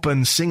up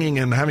and singing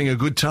and having a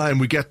good time?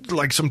 We get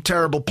like some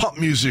terrible pop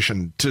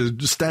musician to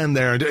stand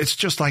there. It's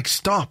just like,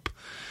 stop.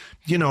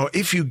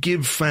 If you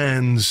give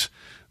fans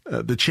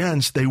the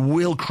chance, they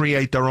will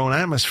create their own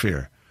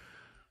atmosphere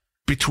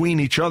between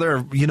each other,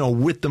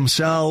 with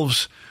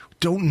themselves.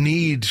 Don't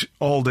need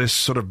all this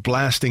sort of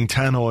blasting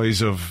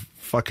tannoys of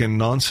fucking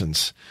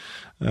nonsense.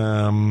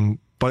 But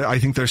I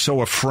think they're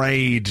so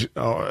afraid,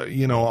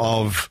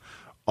 of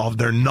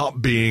there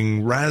not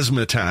being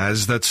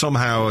razzmatazz that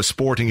somehow a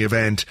sporting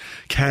event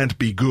can't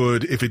be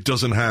good if it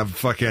doesn't have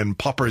fucking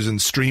poppers and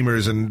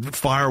streamers and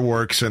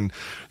fireworks and,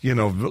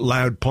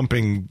 loud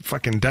pumping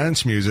fucking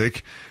dance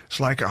music. It's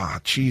like,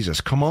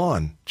 Jesus, come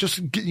on.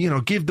 Just,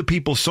 give the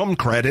people some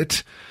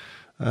credit.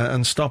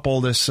 And stop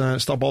all this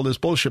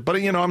bullshit. But,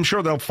 I'm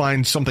sure they'll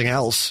find something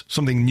else,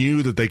 something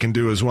new that they can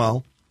do as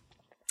well.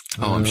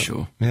 Oh, I'm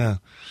sure. Yeah.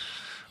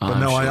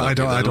 But I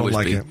don't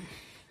like it.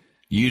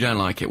 You don't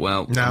like it?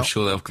 Well, no. I'm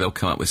sure they'll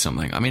come up with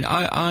something. I mean,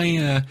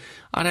 I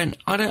don't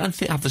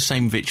have the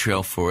same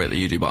vitriol for it that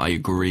you do, but I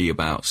agree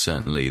about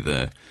certainly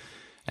the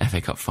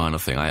FA Cup final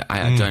thing.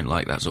 I don't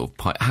like that sort of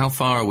pipe. How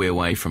far are we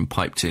away from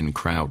piped in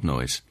crowd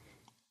noise?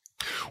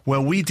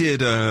 Well, we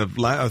did,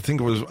 I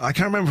think it was, I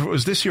can't remember if it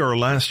was this year or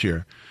last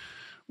year.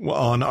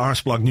 On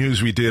Arseblog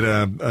News, we did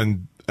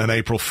an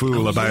April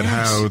Fool about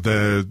how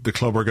the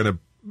club are going to,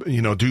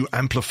 do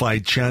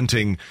amplified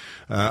chanting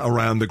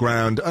around the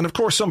ground. And of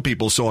course, some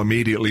people saw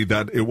immediately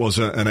that it was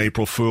an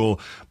April Fool.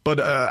 But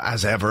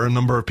as ever, a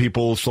number of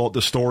people thought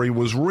the story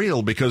was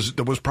real because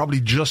there was probably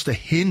just a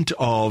hint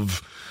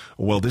of,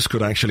 well, this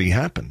could actually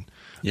happen.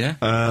 Yeah.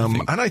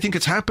 And I think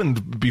it's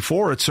happened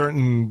before at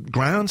certain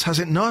grounds, has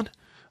it not?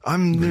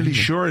 I'm nearly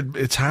sure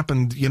it's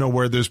happened,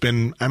 where there's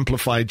been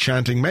amplified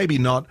chanting, maybe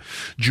not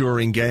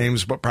during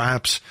games, but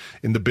perhaps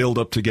in the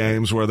build-up to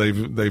games where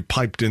they've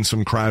piped in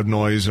some crowd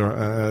noise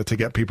or to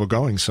get people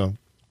going. So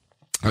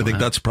I think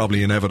that's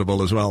probably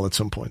inevitable as well at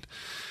some point.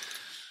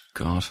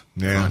 God,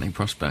 frightening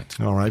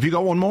prospect. All right, have you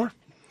got one more?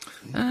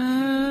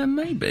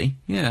 Maybe.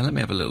 Yeah, let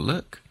me have a little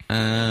look.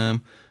 I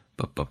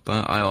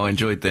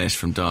enjoyed this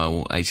from Dial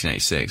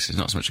 1886. It's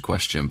not so much a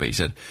question, but he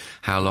said,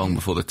 how long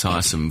before the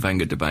tiresome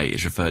Wenger debate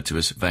is referred to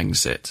as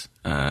Vengsit?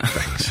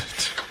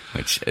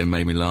 Which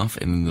made me laugh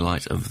in the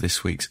light of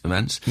this week's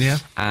events. Yeah.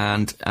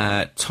 And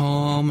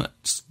Tom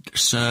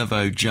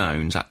Servo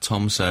Jones, at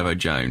Tom Servo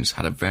Jones,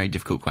 had a very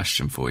difficult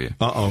question for you.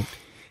 Uh-oh.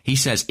 He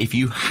says, if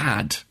you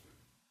had,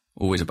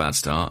 always a bad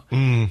start,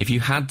 if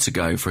you had to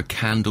go for a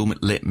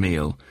candle-lit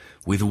meal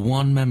with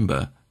one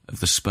member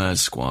of the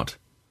Spurs squad,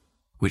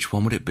 which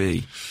one would it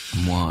be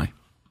and why?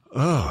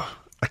 Oh,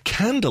 a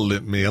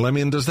candlelit meal.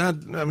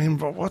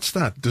 What's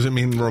that? Does it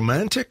mean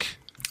romantic?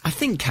 I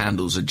think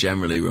candles are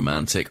generally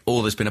romantic,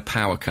 or there's been a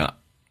power cut.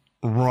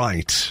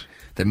 Right.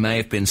 There may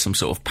have been some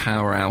sort of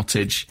power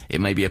outage.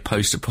 It may be a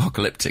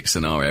post-apocalyptic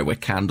scenario where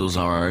candles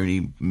are our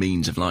only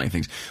means of lighting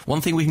things. One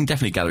thing we can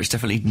definitely gather is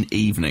definitely an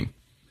evening.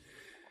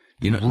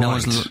 No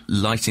one's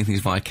lighting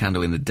things via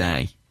candle in the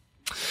day.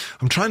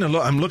 I'm trying to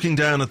look. I'm looking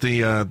down at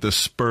the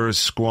Spurs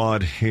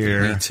squad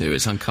here. Me too.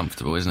 It's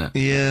uncomfortable, isn't it?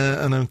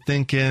 Yeah, and I'm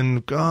thinking,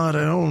 God,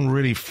 I don't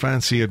really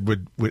fancy it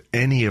with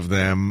any of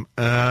them.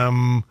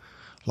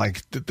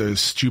 Like the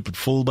stupid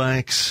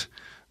fullbacks,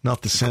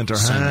 not the centre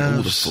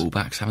halves. All the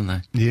fullbacks, haven't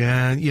they?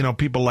 Yeah,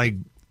 people like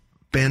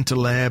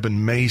Bentaleb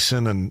and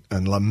Mason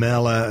and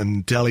Lamela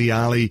and Dele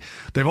Alli.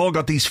 They've all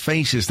got these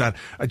faces that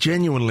are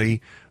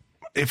genuinely.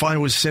 If I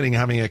was sitting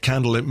having a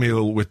candlelit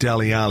meal with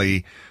Dele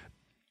Alli,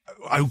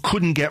 I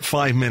couldn't get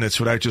 5 minutes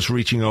without just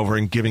reaching over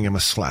and giving him a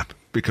slap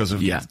because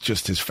of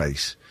just his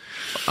face.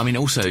 I mean,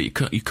 also, you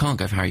can't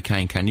go for Harry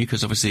Kane, can you?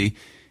 Because obviously,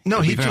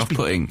 no, he'd be very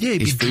off-putting.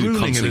 His food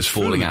constantly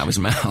falling out of his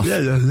mouth.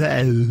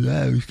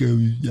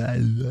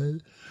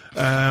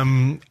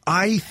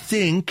 I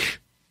think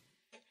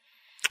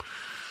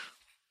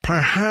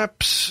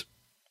perhaps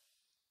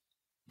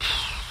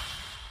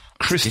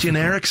Christian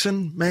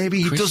Eriksen,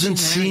 maybe. He doesn't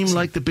seem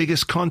like the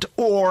biggest cunt.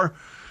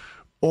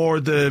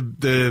 Or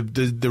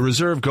the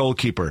reserve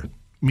goalkeeper,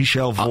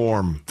 Michel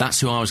Vorm.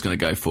 That's who I was going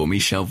to go for,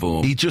 Michel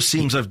Vorm. He just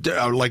seems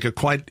like a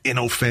quite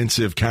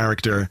inoffensive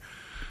character.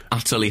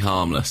 Utterly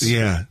harmless.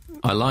 Yeah.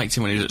 I liked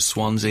him when he was at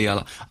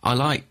Swansea. I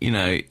like,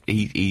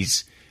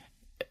 he's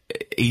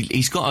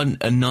got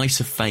a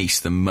nicer face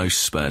than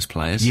most Spurs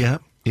players. Yeah.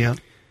 And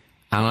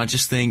I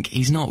just think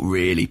he's not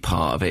really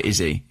part of it, is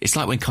he? It's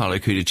like when Carlo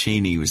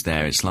Cudicini was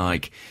there. It's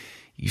like,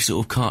 you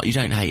sort of you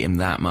don't hate him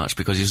that much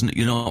because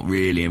you're not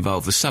really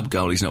involved. The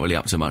sub-goalie's not really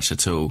up to much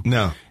at all.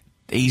 No.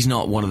 He's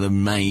not one of the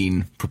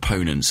main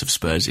proponents of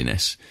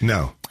Spursiness.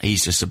 No.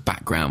 He's just a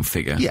background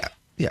figure. Yeah.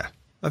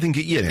 I think,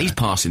 he's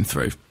passing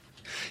through.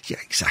 Yeah,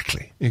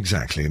 exactly.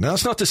 Now,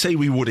 that's not to say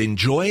we would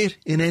enjoy it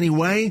in any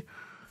way,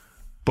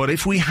 but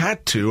if we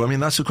had to,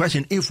 that's the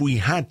question, if we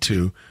had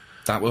to.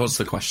 That was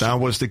the question. That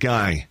was the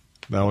guy.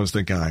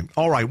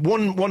 All right,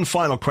 one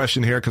final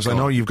question here, because I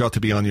know you've got to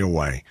be on your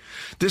way.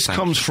 This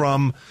comes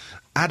from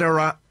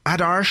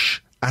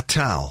Adarsh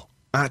Atal,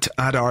 at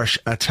Adarsh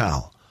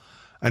Atal.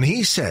 And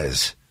he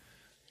says,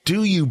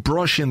 do you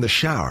brush in the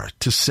shower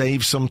to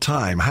save some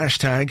time?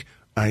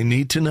 # I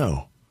need to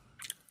know.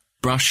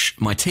 Brush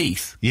my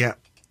teeth? Yeah.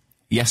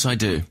 Yes, I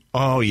do.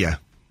 Oh, yeah.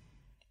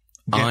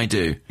 I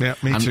do. Yeah,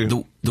 me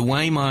too. The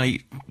way my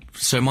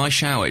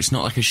shower, it's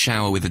not like a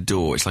shower with a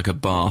door. It's like a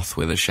bath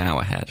with a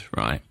shower head,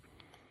 right?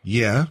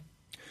 Yeah.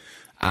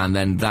 And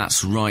then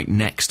that's right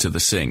next to the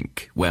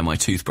sink where my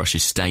toothbrush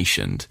is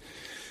stationed.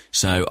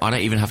 So I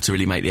don't even have to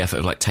really make the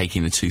effort of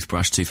taking the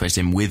toothpaste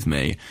in with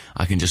me.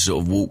 I can just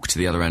sort of walk to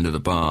the other end of the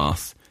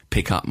bath,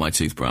 pick up my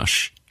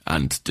toothbrush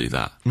and do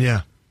that.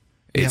 Yeah.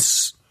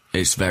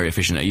 It's very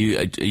efficient. Are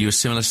you a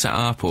similar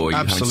setup, or are you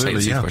having to take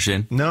the toothbrush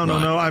in? No.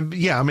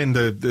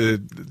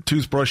 The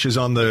toothbrush is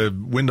on the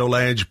window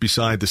ledge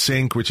beside the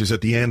sink, which is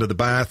at the end of the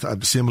bath.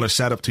 A similar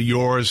setup to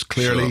yours,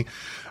 clearly.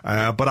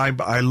 Sure. But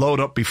I load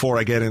up before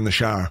I get in the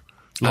shower.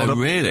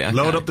 Really? Okay.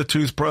 Load up the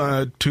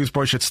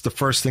toothbrush. It's the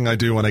first thing I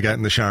do when I get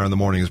in the shower in the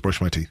morning is brush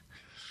my teeth.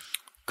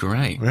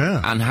 Great. Yeah.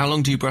 And how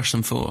long do you brush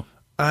them for?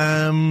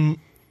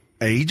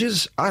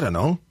 Ages? I don't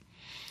know.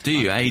 Do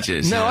you?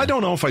 Ages? No, yeah. I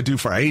don't know if I do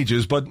for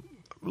ages, but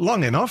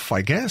long enough,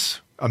 I guess.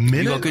 A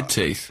minute. You got good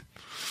teeth?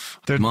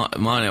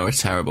 Mine are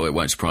terrible. It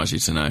won't surprise you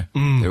to know.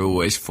 They're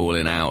always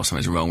falling out.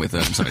 Something's wrong with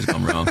them. Something's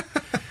gone wrong.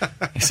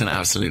 It's an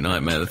absolute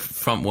nightmare. The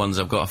front ones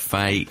I've got a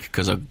fake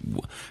because I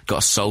got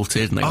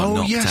assaulted and they got knocked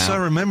out. Oh, yes, I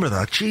remember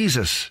that.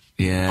 Jesus.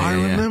 Yeah, I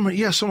remember.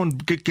 Yeah, someone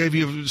gave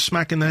you a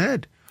smack in the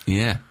head.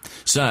 Yeah.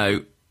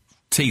 So,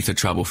 teeth are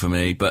trouble for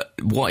me, but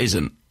what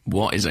isn't?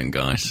 What isn't,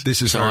 guys?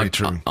 This is very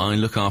true. I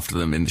look after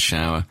them in the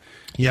shower.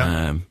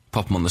 Yeah.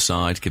 Pop them on the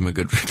side, give them a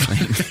good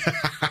clean.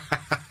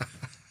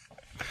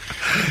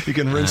 You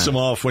can rinse them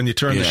off when you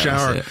turn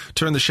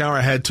the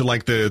shower head to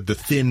like the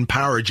thin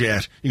power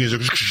jet. You can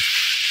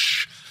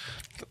just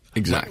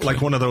exactly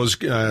like one of those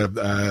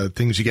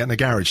things you get in a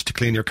garage to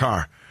clean your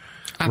car.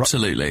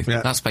 Absolutely.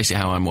 Yeah. That's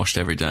basically how I'm washed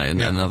every day.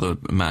 And another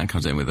man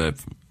comes in with a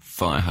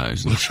fire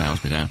hose and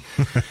showers me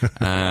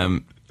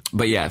down.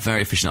 But yeah,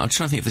 very efficient. I'm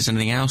trying to think if there's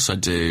anything else I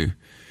do.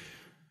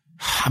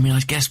 I mean, I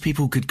guess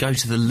people could go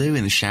to the loo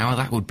in the shower.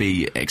 That would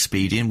be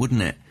expedient,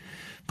 wouldn't it?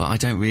 But I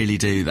don't really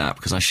do that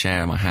because I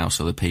share my house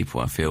with other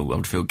people. I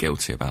would feel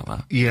guilty about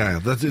that. Yeah,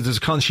 there's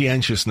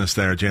conscientiousness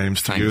there,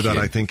 James, to you that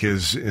I think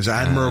is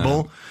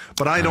admirable.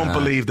 But I don't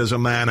believe there's a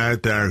man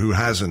out there who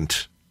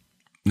hasn't.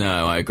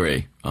 No, I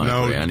agree.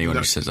 I agree. Anyone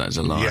who says that is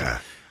a lie. Yeah.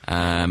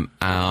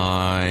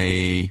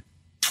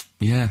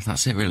 Yeah,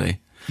 that's it, really.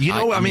 You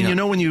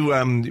know, when you,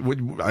 I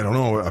don't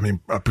know, I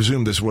mean, I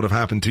presume this would have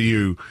happened to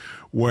you,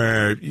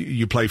 where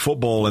you play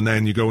football and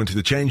then you go into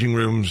the changing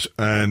rooms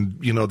and,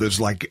 you know, there's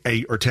like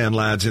 8 or 10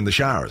 lads in the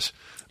showers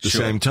at the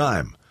same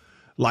time.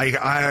 Like,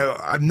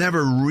 I've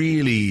never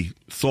really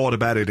thought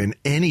about it in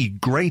any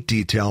great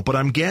detail, but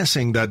I'm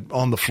guessing that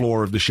on the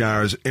floor of the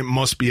showers, it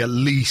must be at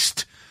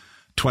least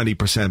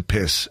 20%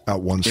 piss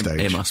at one stage.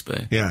 It must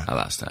be. Yeah. At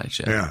that stage,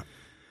 yeah. Yeah.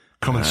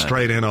 Coming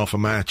straight in off a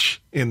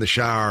match, in the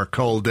shower,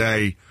 cold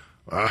day.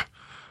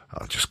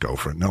 I'll just go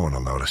for it. No one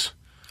will notice.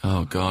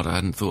 Oh, God, I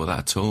hadn't thought of that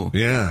at all.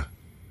 Yeah.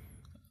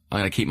 I'm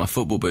going to keep my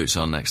football boots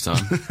on next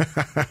time.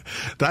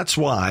 That's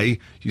why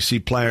you see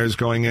players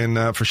going in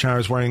for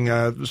showers wearing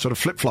sort of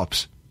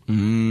flip-flops,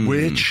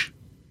 which,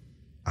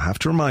 I have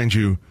to remind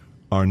you,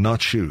 are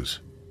not shoes.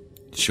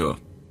 Sure.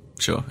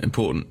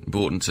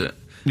 Important to...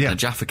 Yeah. A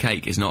Jaffa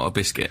cake is not a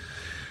biscuit.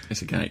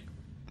 It's a cake.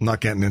 Not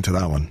getting into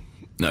that one.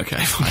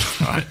 Okay,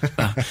 fine. All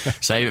right.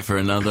 Save it for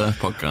another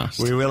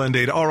podcast. We will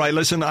indeed. All right,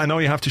 listen, I know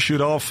you have to shoot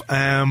off,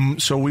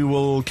 so we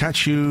will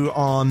catch you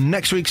on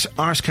next week's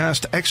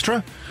Arscast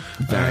Extra.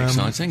 Very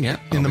exciting, yeah.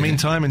 In the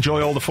meantime,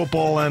 enjoy all the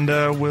football, and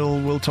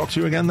we'll talk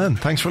to you again then.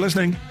 Thanks for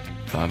listening.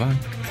 Bye-bye.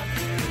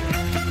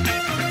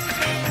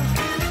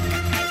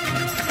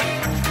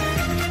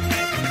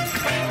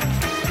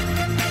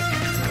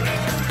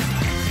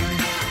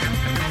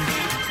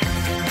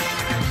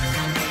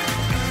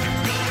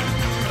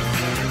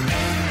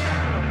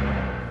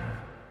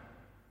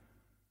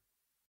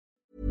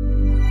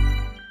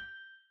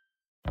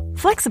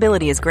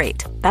 Flexibility is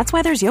great. That's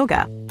why there's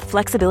yoga.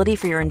 Flexibility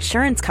for your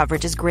insurance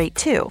coverage is great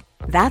too.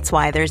 That's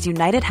why there's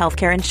United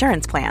Healthcare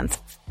Insurance Plans.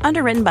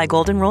 Underwritten by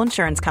Golden Rule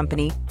Insurance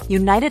Company,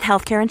 United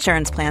Healthcare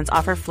Insurance Plans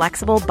offer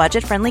flexible,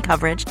 budget-friendly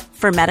coverage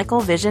for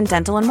medical, vision,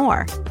 dental, and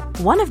more.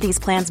 One of these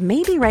plans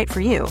may be right for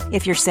you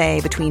if you're,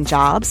 say, between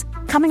jobs,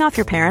 coming off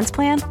your parents'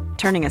 plan,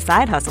 turning a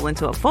side hustle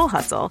into a full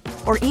hustle,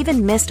 or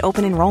even missed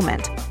open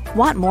enrollment.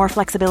 Want more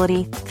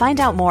flexibility? Find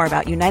out more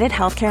about United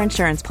Healthcare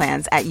Insurance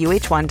Plans at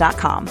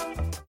uh1.com.